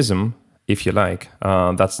opportunism, if you like,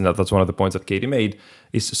 that's one of the points that Katie made,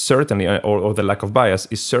 is certainly, or the lack of bias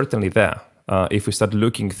is certainly there. If we start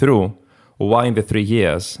looking through why in the 3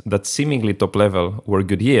 years that seemingly top level were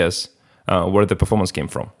good years, where the performance came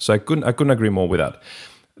from. So I couldn't agree more with that.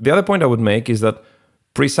 The other point I would make is that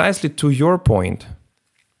precisely to your point,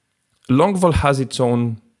 long vol has its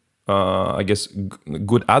own,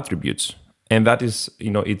 good attributes, and that is,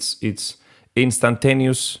 it's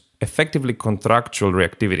instantaneous, effectively contractual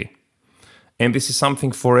reactivity, and this is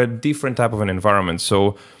something for a different type of an environment.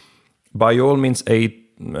 So, by all means, a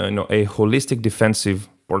holistic defensive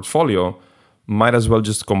portfolio might as well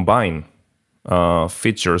just combine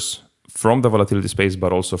features from the volatility space,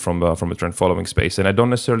 but also from the trend following space. And I don't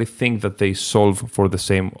necessarily think that they solve for the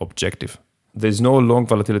same objective. There's no long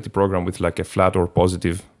volatility program with like a flat or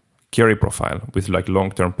positive carry profile with like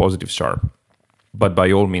long-term positive Sharpe. But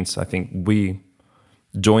by all means, I think we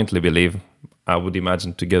jointly believe, I would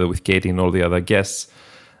imagine together with Katie and all the other guests,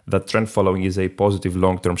 that trend following is a positive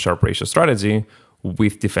long-term Sharpe ratio strategy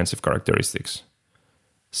with defensive characteristics,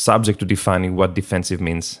 subject to defining what defensive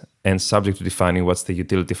means and subject to defining what's the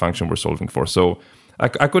utility function we're solving for. So I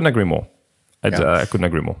couldn't agree more. I couldn't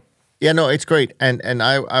agree more. Yeah, no, it's great, and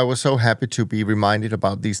I was so happy to be reminded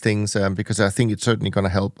about these things because I think it's certainly going to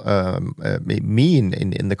help me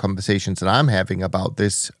in the conversations that I'm having about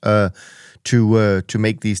this to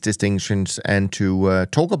make these distinctions and to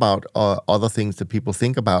talk about other things that people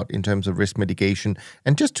think about in terms of risk mitigation,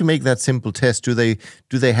 and just to make that simple test: do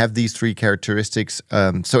they have these three characteristics?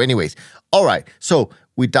 So, anyways, all right, so.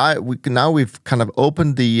 We've kind of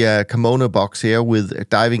opened the kimono box here with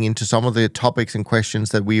diving into some of the topics and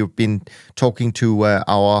questions that we've been talking to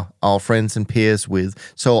our friends and peers with.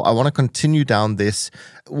 So I want to continue down this.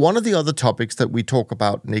 One of the other topics that we talk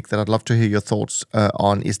about, Nick, that I'd love to hear your thoughts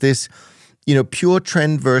on is this, pure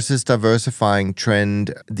trend versus diversifying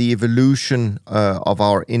trend, the evolution of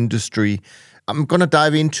our industry. I'm going to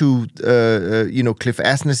dive into, Cliff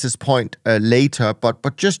Asness's point later,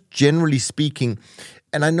 but just generally speaking,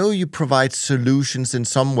 and I know you provide solutions in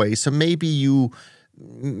some way, so maybe you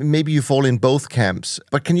fall in both camps.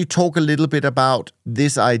 But can you talk a little bit about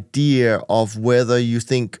this idea of whether you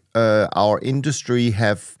think our industry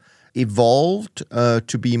have evolved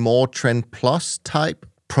to be more trend plus type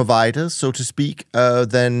providers, so to speak,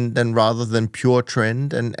 than rather than pure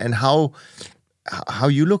trend, and how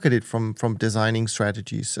you look at it from designing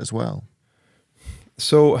strategies as well?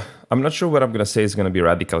 So I'm not sure what I'm going to say is going to be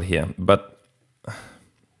radical here, but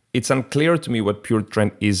it's unclear to me what pure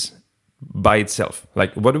trend is by itself.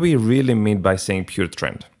 Like, what do we really mean by saying pure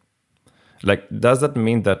trend? Like, does that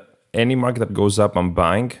mean that any market that goes up, I'm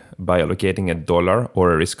buying by allocating $1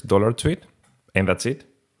 or a risk dollar to it, and that's it?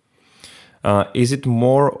 Is it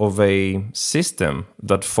more of a system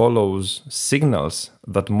that follows signals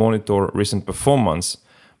that monitor recent performance,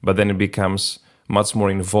 but then it becomes much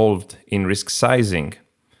more involved in risk sizing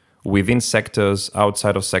within sectors,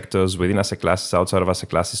 outside of sectors, within asset classes, outside of asset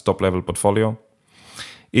classes, top-level portfolio?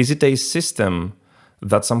 Is it a system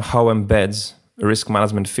that somehow embeds risk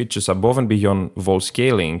management features above and beyond vol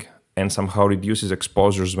scaling and somehow reduces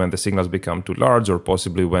exposures when the signals become too large, or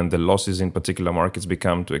possibly when the losses in particular markets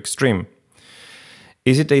become too extreme?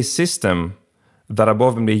 Is it a system that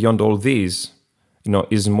above and beyond all these,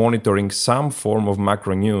 is monitoring some form of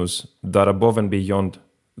macro news that above and beyond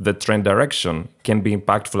the trend direction can be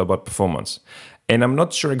impactful about performance? And I'm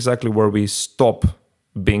not sure exactly where we stop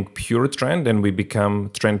being pure trend and we become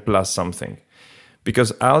trend plus something.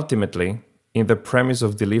 Because ultimately, in the premise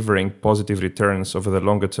of delivering positive returns over the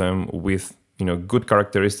longer term with good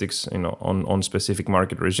characteristics on specific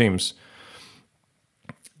market regimes,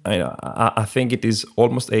 I think it is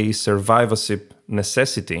almost a survivorship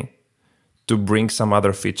necessity to bring some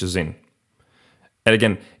other features in. And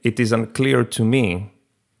again, it is unclear to me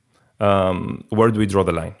where do we draw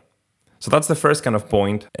the line. So that's the first kind of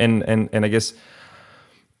point. And I guess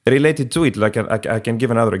related to it, like I can give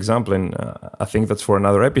another example, and I think that's for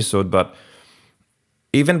another episode, but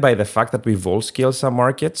even by the fact that we vol scale some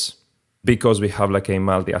markets, because we have like a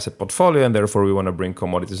multi-asset portfolio and therefore we want to bring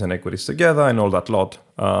commodities and equities together and all that lot,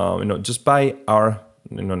 just by our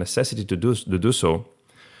necessity to do so,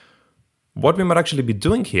 what we might actually be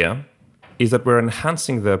doing here is that we're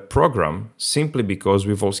enhancing the program simply because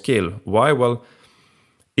we vol scale. Why? Well,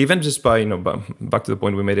 even just by, back to the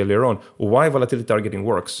point we made earlier on, why volatility targeting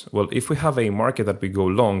works. Well, if we have a market that we go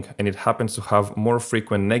long and it happens to have more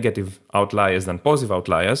frequent negative outliers than positive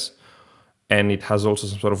outliers, and it has also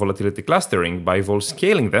some sort of volatility clustering, by vol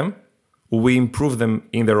scaling them, we improve them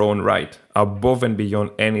in their own right, above and beyond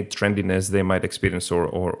any trendiness they might experience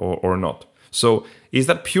or not. So is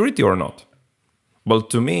that purity or not? Well,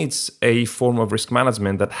 to me, it's a form of risk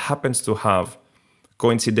management that happens to have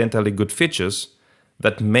coincidentally good features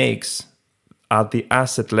that makes at the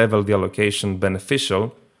asset level the allocation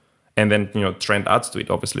beneficial, and then trend adds to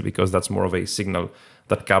it, obviously, because that's more of a signal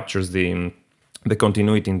that captures the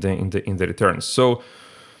continuity in the returns. So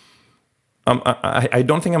I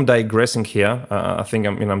don't think I'm digressing here. I think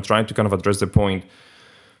I'm trying to kind of address the point.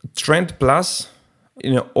 Trend plus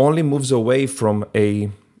only moves away from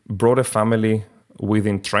a broader family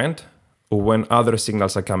within trend when other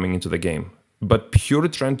signals are coming into the game. But pure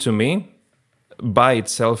trend, to me, by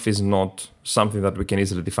itself is not something that we can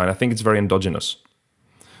easily define. I think it's very endogenous.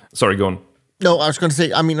 Sorry, go on. No, I was going to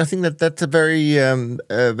say, I think that's a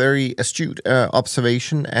very astute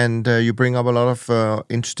observation, and you bring up a lot of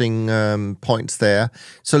interesting points there.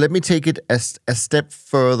 So let me take it a step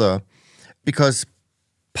further, because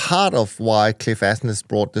part of why Cliff Asness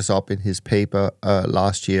brought this up in his paper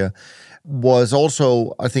last year was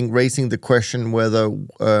also, I think, raising the question whether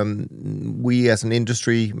we as an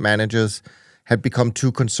industry managers had become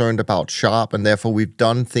too concerned about Sharpe, and therefore we've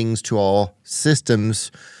done things to our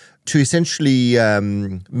systems to essentially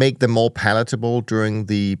make them more palatable during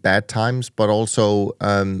the bad times, but also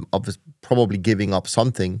probably giving up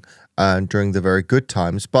something during the very good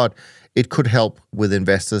times. But it could help with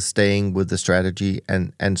investors staying with the strategy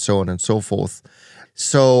and so on and so forth.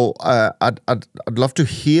 So I'd love to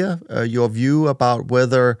hear your view about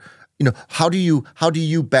whether, how do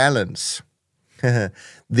you balance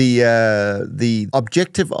the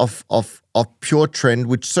objective of pure trend,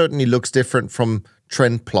 which certainly looks different from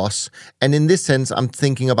trend plus. And in this sense, I'm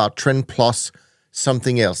thinking about trend plus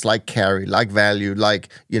something else, like carry, like value, like,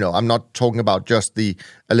 I'm not talking about just a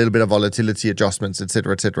little bit of volatility adjustments, et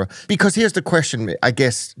cetera, et cetera. Because here's the question, I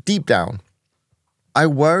guess, deep down. I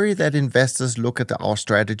worry that investors look at our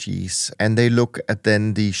strategies and they look at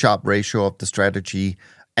then the Sharpe ratio of the strategy,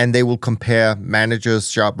 and they will compare managers'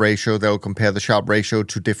 Sharpe ratio, they'll compare the Sharpe ratio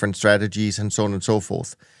to different strategies and so on and so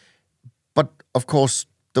forth. But of course,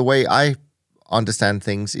 the way I understand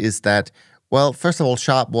things is that, well, first of all,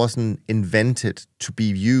 Sharpe wasn't invented to be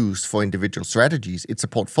used for individual strategies. It's a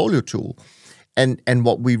portfolio tool. And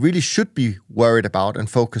what we really should be worried about and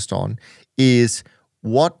focused on is,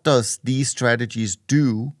 what does these strategies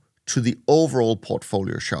do to the overall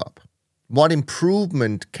portfolio Sharpe? What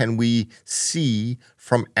improvement can we see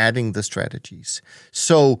from adding the strategies?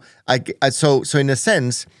 So in a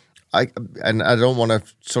sense, I don't want to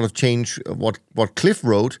sort of change what Cliff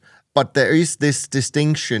wrote, but there is this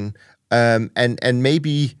distinction, and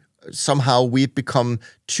maybe somehow we've become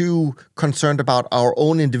too concerned about our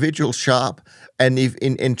own individual Sharpe, and if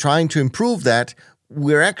in trying to improve that,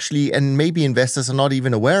 we're actually, and maybe investors are not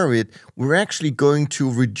even aware of it, we're actually going to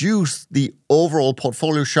reduce the overall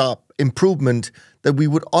portfolio Sharpe improvement that we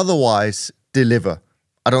would otherwise deliver.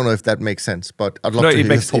 I don't know if that makes sense, but I'd love to hear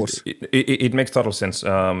your thoughts. It makes total sense.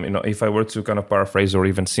 If I were to kind of paraphrase or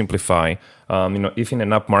even simplify, if in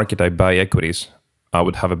an up market I buy equities, I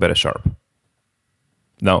would have a better Sharpe.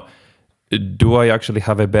 Now, do I actually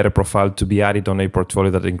have a better profile to be added on a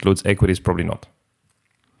portfolio that includes equities? Probably not.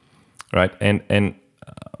 Right, and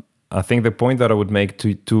I think the point that I would make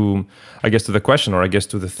to I guess to the question, or I guess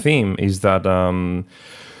to the theme, is that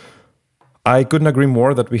I couldn't agree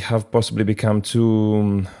more that we have possibly become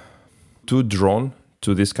too drawn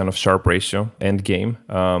to this kind of Sharpe ratio end game,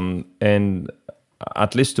 and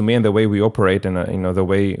at least to me, and the way we operate, and the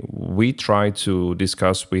way we try to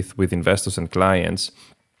discuss with investors and clients,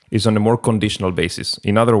 is on a more conditional basis.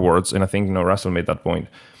 In other words, and I think Russell made that point,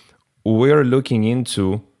 we're looking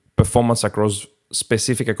into performance across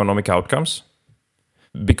specific economic outcomes,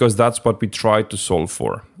 because that's what we try to solve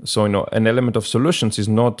for. So, an element of solutions is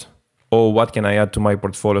not, what can I add to my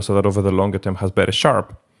portfolio so that over the longer term has better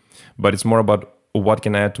Sharpe, but it's more about what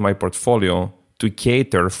can I add to my portfolio to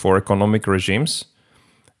cater for economic regimes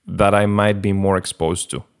that I might be more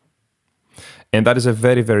exposed to. And that is a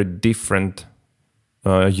very, very different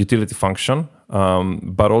utility function,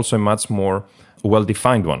 but also a much more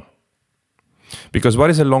well-defined one. Because what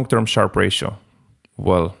is a long-term Sharpe ratio?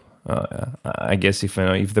 Well, I guess if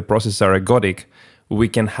the processes are ergodic, we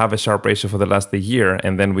can have a Sharpe ratio for the last year,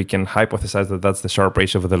 and then we can hypothesize that that's the Sharpe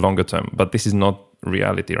ratio for the longer term. But this is not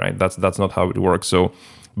reality, right? That's not how it works. So,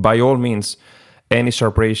 by all means, any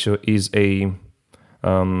Sharpe ratio is a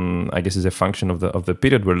function of the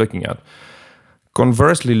period we're looking at.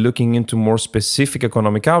 Conversely, looking into more specific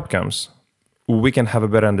economic outcomes, we can have a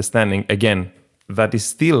better understanding. Again, that is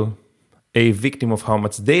still a victim of how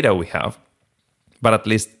much data we have, but at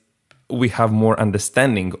least we have more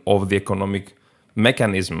understanding of the economic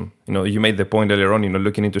mechanism. You made the point earlier on,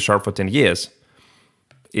 looking into Sharpe for 10 years,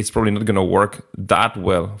 it's probably not going to work that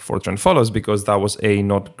well for trend followers, because that was a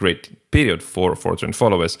not great period for trend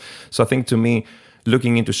followers. So I think, to me,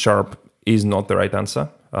 looking into Sharpe is not the right answer.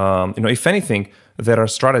 If anything, there are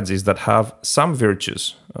strategies that have some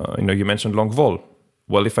virtues. You mentioned long vol.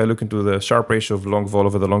 Well, if I look into the Sharpe ratio of long vol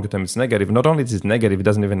over the longer term, it's negative. Not only is it negative, it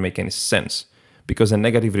doesn't even make any sense, because a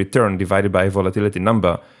negative return divided by a volatility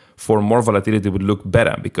number for more volatility would look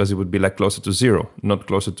better, because it would be like closer to zero, not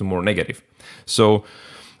closer to more negative. So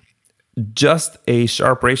just a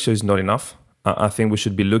Sharpe ratio is not enough. I think we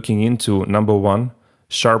should be looking into, number one,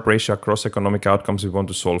 Sharpe ratio across economic outcomes we want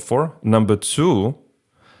to solve for. Number two,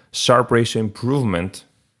 Sharpe ratio improvement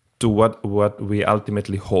to what we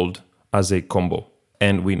ultimately hold as a combo.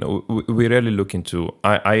 And we really look into,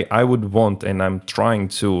 I would want, and I'm trying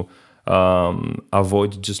to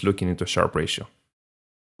avoid just looking into Sharpe ratio.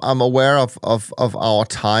 I'm aware of our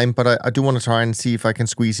time, but I do want to try and see if I can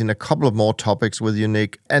squeeze in a couple of more topics with you,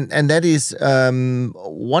 Nick. And that is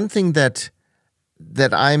one thing that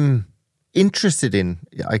I'm interested in,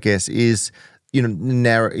 I guess, is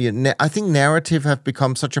I think narrative have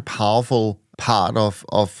become such a powerful part of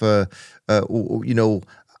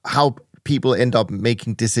how people end up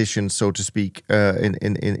making decisions, so to speak,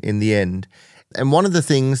 in the end. And one of the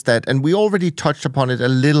things and we already touched upon it a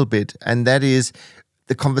little bit, and that is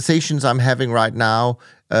the conversations I'm having right now.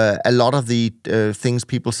 A lot of the things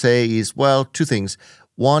people say is, well, two things.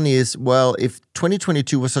 One is, well, if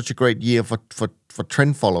 2022 was such a great year for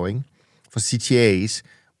trend following, for CTAs,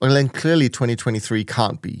 well, then clearly 2023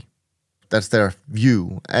 can't be. That's their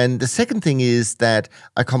view. And the second thing is that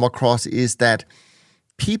I come across is that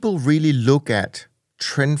people really look at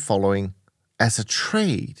trend following as a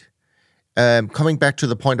trade. Coming back to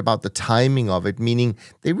the point about the timing of it, meaning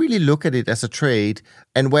they really look at it as a trade.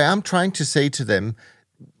 And where I'm trying to say to them,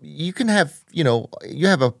 you can have, you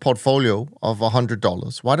have a portfolio of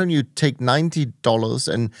 $100. Why don't you take $90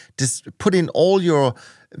 and just put in all your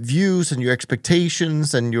views and your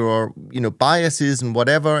expectations and your, biases and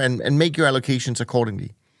whatever, and make your allocations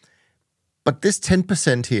accordingly. But this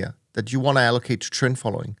 10% here that you want to allocate to trend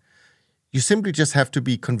following, you simply just have to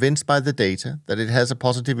be convinced by the data that it has a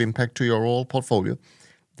positive impact to your overall portfolio.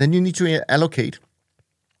 Then you need to allocate,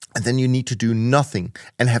 and then you need to do nothing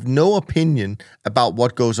and have no opinion about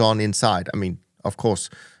what goes on inside. I mean, of course,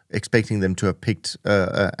 expecting them to have picked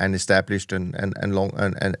an established and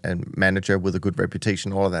manager with a good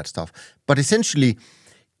reputation, all of that stuff. But essentially,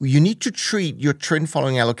 you need to treat your trend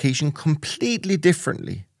following allocation completely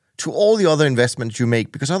differently to all the other investments you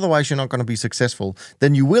make, because otherwise you're not going to be successful.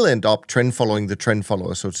 Then you will end up trend following the trend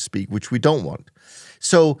follower, so to speak, which we don't want.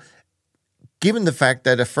 So given the fact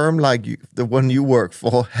that a firm like the one you work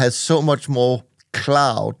for has so much more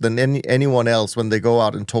clout than anyone else when they go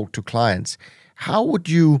out and talk to clients, how would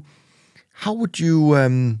you I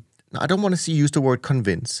don't want to use the word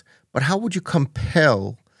convince, but how would you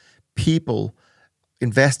compel people,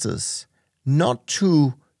 investors, not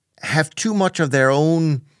to have too much of their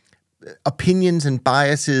own opinions and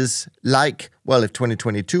biases, like, well, if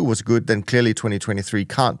 2022 was good, then clearly 2023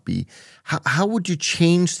 can't be. How would you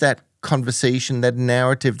change that conversation, that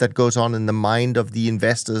narrative that goes on in the mind of the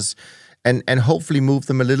investors, and hopefully move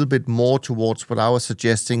them a little bit more towards what I was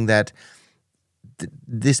suggesting, that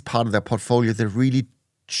this part of their portfolio, they really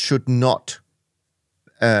should not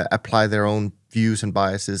apply their own views and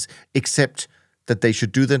biases, except that they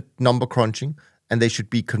should do the number crunching, and they should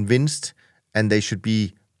be convinced, and they should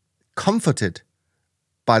be comforted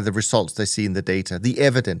by the results they see in the data, the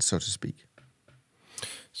evidence, so to speak.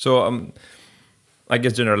 So I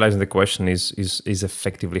guess generalizing the question is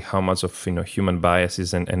effectively how much of human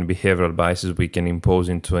biases and behavioral biases we can impose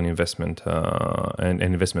into an investment and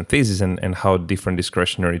investment thesis, and how different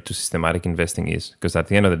discretionary to systematic investing is. Because at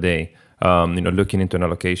the end of the day, looking into an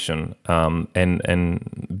allocation and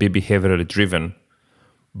be behaviorally driven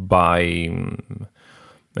by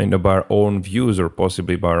by our own views, or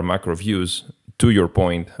possibly by our macro views, to your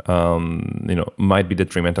point, might be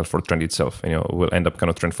detrimental for trend itself. We'll end up kind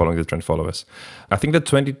of trend following the trend followers. I think the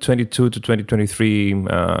 2022 to 2023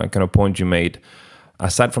 kind of point you made,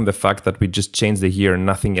 aside from the fact that we just changed the year,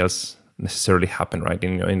 nothing else necessarily happened, right?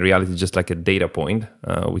 In reality, just like a data point,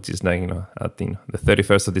 which is like, at the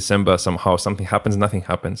 31st of December, somehow something happens, nothing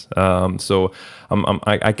happens. So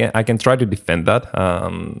I can try to defend that,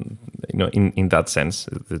 in that sense.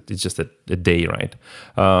 It's just a day, right?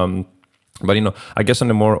 But I guess on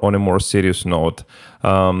a more serious note,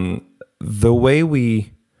 the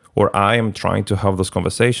way I am trying to have those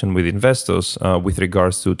conversations with investors with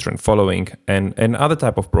regards to trend following and other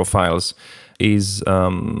type of profiles is,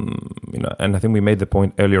 and I think we made the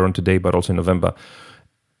point earlier on today, but also in November.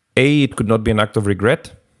 A, it could not be an act of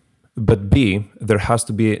regret, but B, there has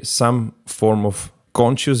to be some form of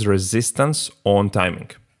conscious resistance on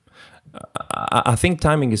timing. I think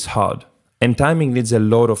timing is hard. And timing needs a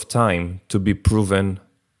lot of time to be proven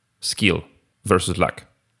skill versus luck.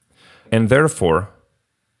 And therefore,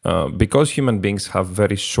 because human beings have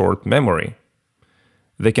very short memory,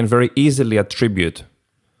 they can very easily attribute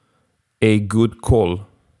a good call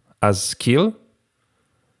as skill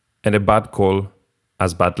and a bad call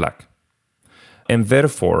as bad luck. And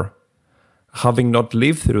therefore, having not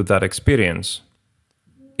lived through that experience,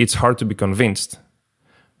 it's hard to be convinced.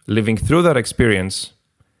 Living through that experience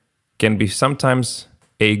can be sometimes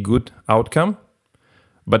a good outcome,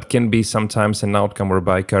 but can be sometimes an outcome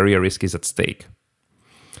whereby career risk is at stake.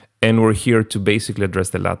 And we're here to basically address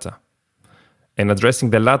the latter. And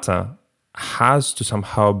addressing the latter has to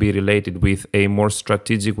somehow be related with a more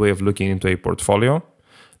strategic way of looking into a portfolio,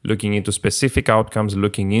 looking into specific outcomes,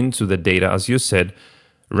 looking into the data, as you said,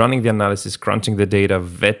 running the analysis, crunching the data,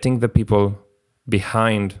 vetting the people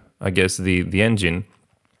behind, I guess, the engine,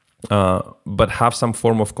 but have some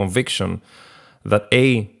form of conviction that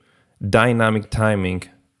A, dynamic timing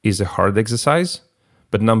is a hard exercise,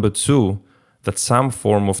 but number two, that some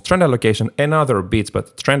form of trend allocation and other bits,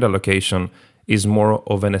 but trend allocation is more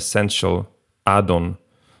of an essential add-on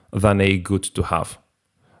than a good to have.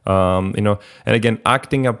 And again,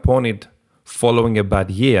 acting upon it following a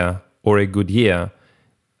bad year or a good year,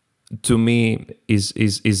 to me,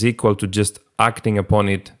 is equal to just acting upon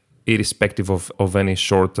it irrespective of any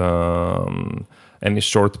short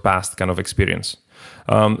past kind of experience.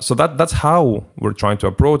 So that's how we're trying to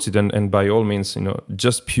approach it. And by all means,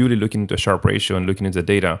 just purely looking into a Sharpe ratio and looking into the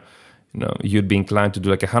data, you'd be inclined to do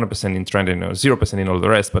like 100% in trend and 0% in all the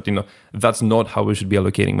rest. But that's not how we should be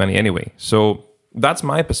allocating money anyway. So that's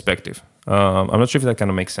my perspective. I'm not sure if that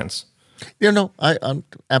kind of makes sense. I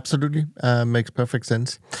absolutely makes perfect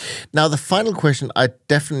sense. Now, the final question I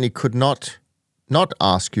definitely could not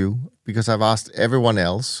ask you, because I've asked everyone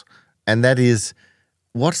else, and that is,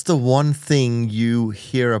 what's the one thing you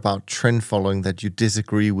hear about trend following that you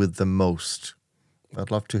disagree with the most?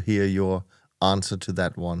 I'd love to hear your answer to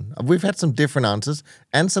that one. We've had some different answers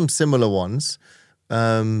and some similar ones,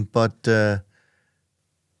 but I'd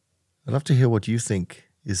love to hear what you think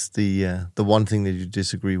is the one thing that you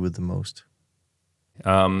disagree with the most.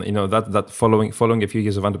 That following a few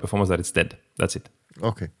years of underperformance, that it's dead. That's it.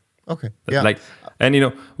 Okay. Yeah.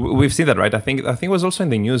 We've seen that, right? I think it was also in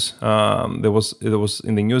the news. There was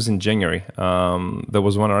in the news in January. There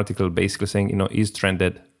was one article basically saying, is trend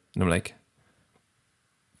dead? And I'm like,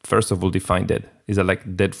 first of all, define dead. Is that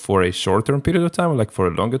like dead for a short-term period of time, or like for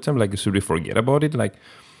a longer term? Like, should we forget about it? Like,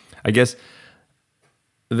 I guess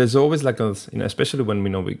there's always like especially when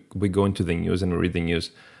we go into the news and we read the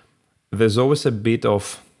news, there's always a bit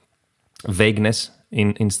of vagueness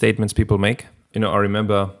in statements people make. I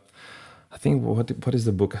remember, I think, what is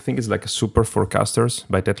the book? I think it's like Super Forecasters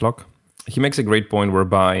by Ted Locke. He makes a great point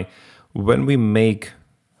whereby when we make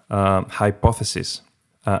hypothesis,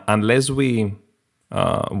 unless we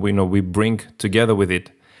bring together with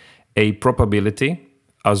it a probability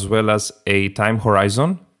as well as a time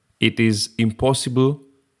horizon, it is impossible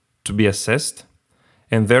to be assessed,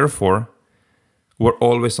 and therefore we're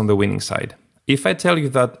always on the winning side. If I tell you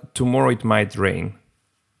that tomorrow it might rain,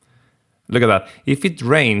 look at that. If it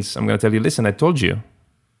rains, I'm going to tell you, listen, I told you, you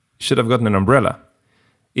should have gotten an umbrella.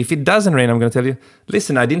 If it doesn't rain, I'm going to tell you,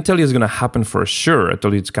 listen, I didn't tell you it's going to happen for sure. I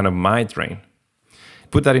told you it's kind of might rain.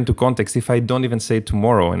 Put that into context. If I don't even say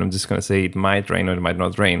tomorrow and I'm just going to say it might rain or it might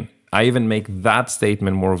not rain, I even make that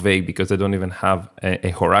statement more vague because I don't even have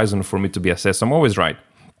a horizon for me to be assessed. I'm always right.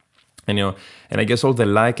 And I guess all the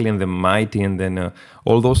likely and the mighty and then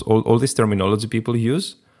all this terminology people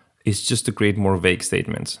use is just to create more vague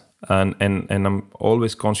statements. And I'm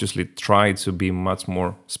always consciously try to be much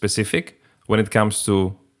more specific when it comes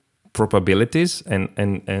to probabilities and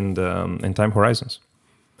time horizons.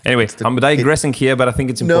 Anyway, I'm digressing here, but I think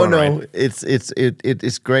it's important. No, right?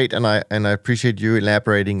 It's great, and I appreciate you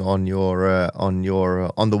elaborating on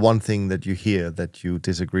the one thing that you hear that you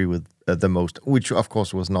disagree with the most, which of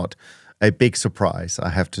course was not a big surprise, I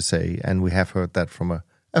have to say, and we have heard that from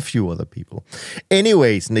a few other people.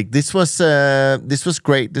 Anyways, Nick, this was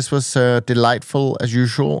great. This was delightful as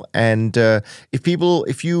usual. And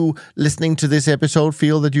if you listening to this episode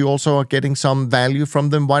feel that you also are getting some value from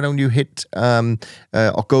them, why don't you hit or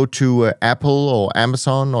go to Apple or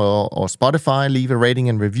Amazon or Spotify, leave a rating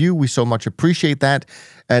and review. We so much appreciate that.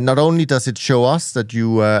 And not only does it show us that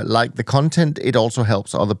you like the content, it also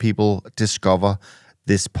helps other people discover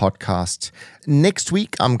this podcast. Next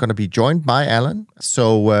week, I'm going to be joined by Alan.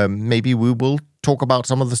 So maybe we will talk about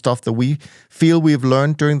some of the stuff that we feel we've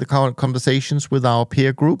learned during the conversations with our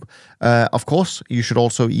peer group. Of course, you should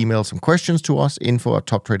also email some questions to us.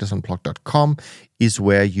 info@toptradersunplugged.com is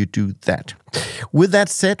where you do that. With that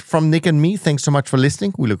said, from Nick and me, thanks so much for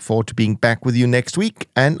listening. We look forward to being back with you next week.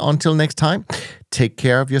 And until next time, take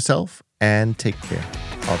care of yourself and take care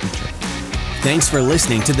of each other. Thanks for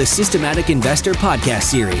listening to the Systematic Investor podcast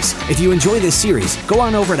series. If you enjoy this series, go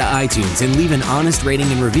on over to iTunes and leave an honest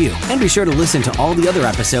rating and review. And be sure to listen to all the other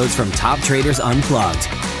episodes from Top Traders Unplugged.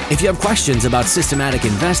 If you have questions about systematic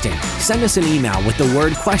investing, send us an email with the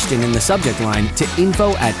word question in the subject line to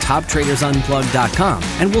info@toptradersunplugged.com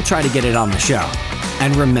and we'll try to get it on the show.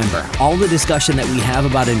 And remember, all the discussion that we have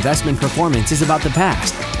about investment performance is about the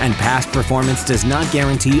past, and past performance does not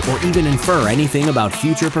guarantee or even infer anything about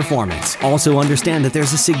future performance. Also understand that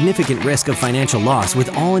there's a significant risk of financial loss with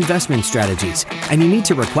all investment strategies, and you need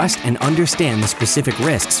to request and understand the specific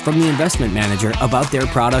risks from the investment manager about their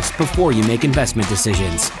products before you make investment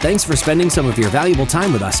decisions. Thanks for spending some of your valuable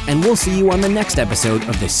time with us, and we'll see you on the next episode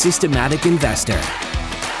of The Systematic Investor.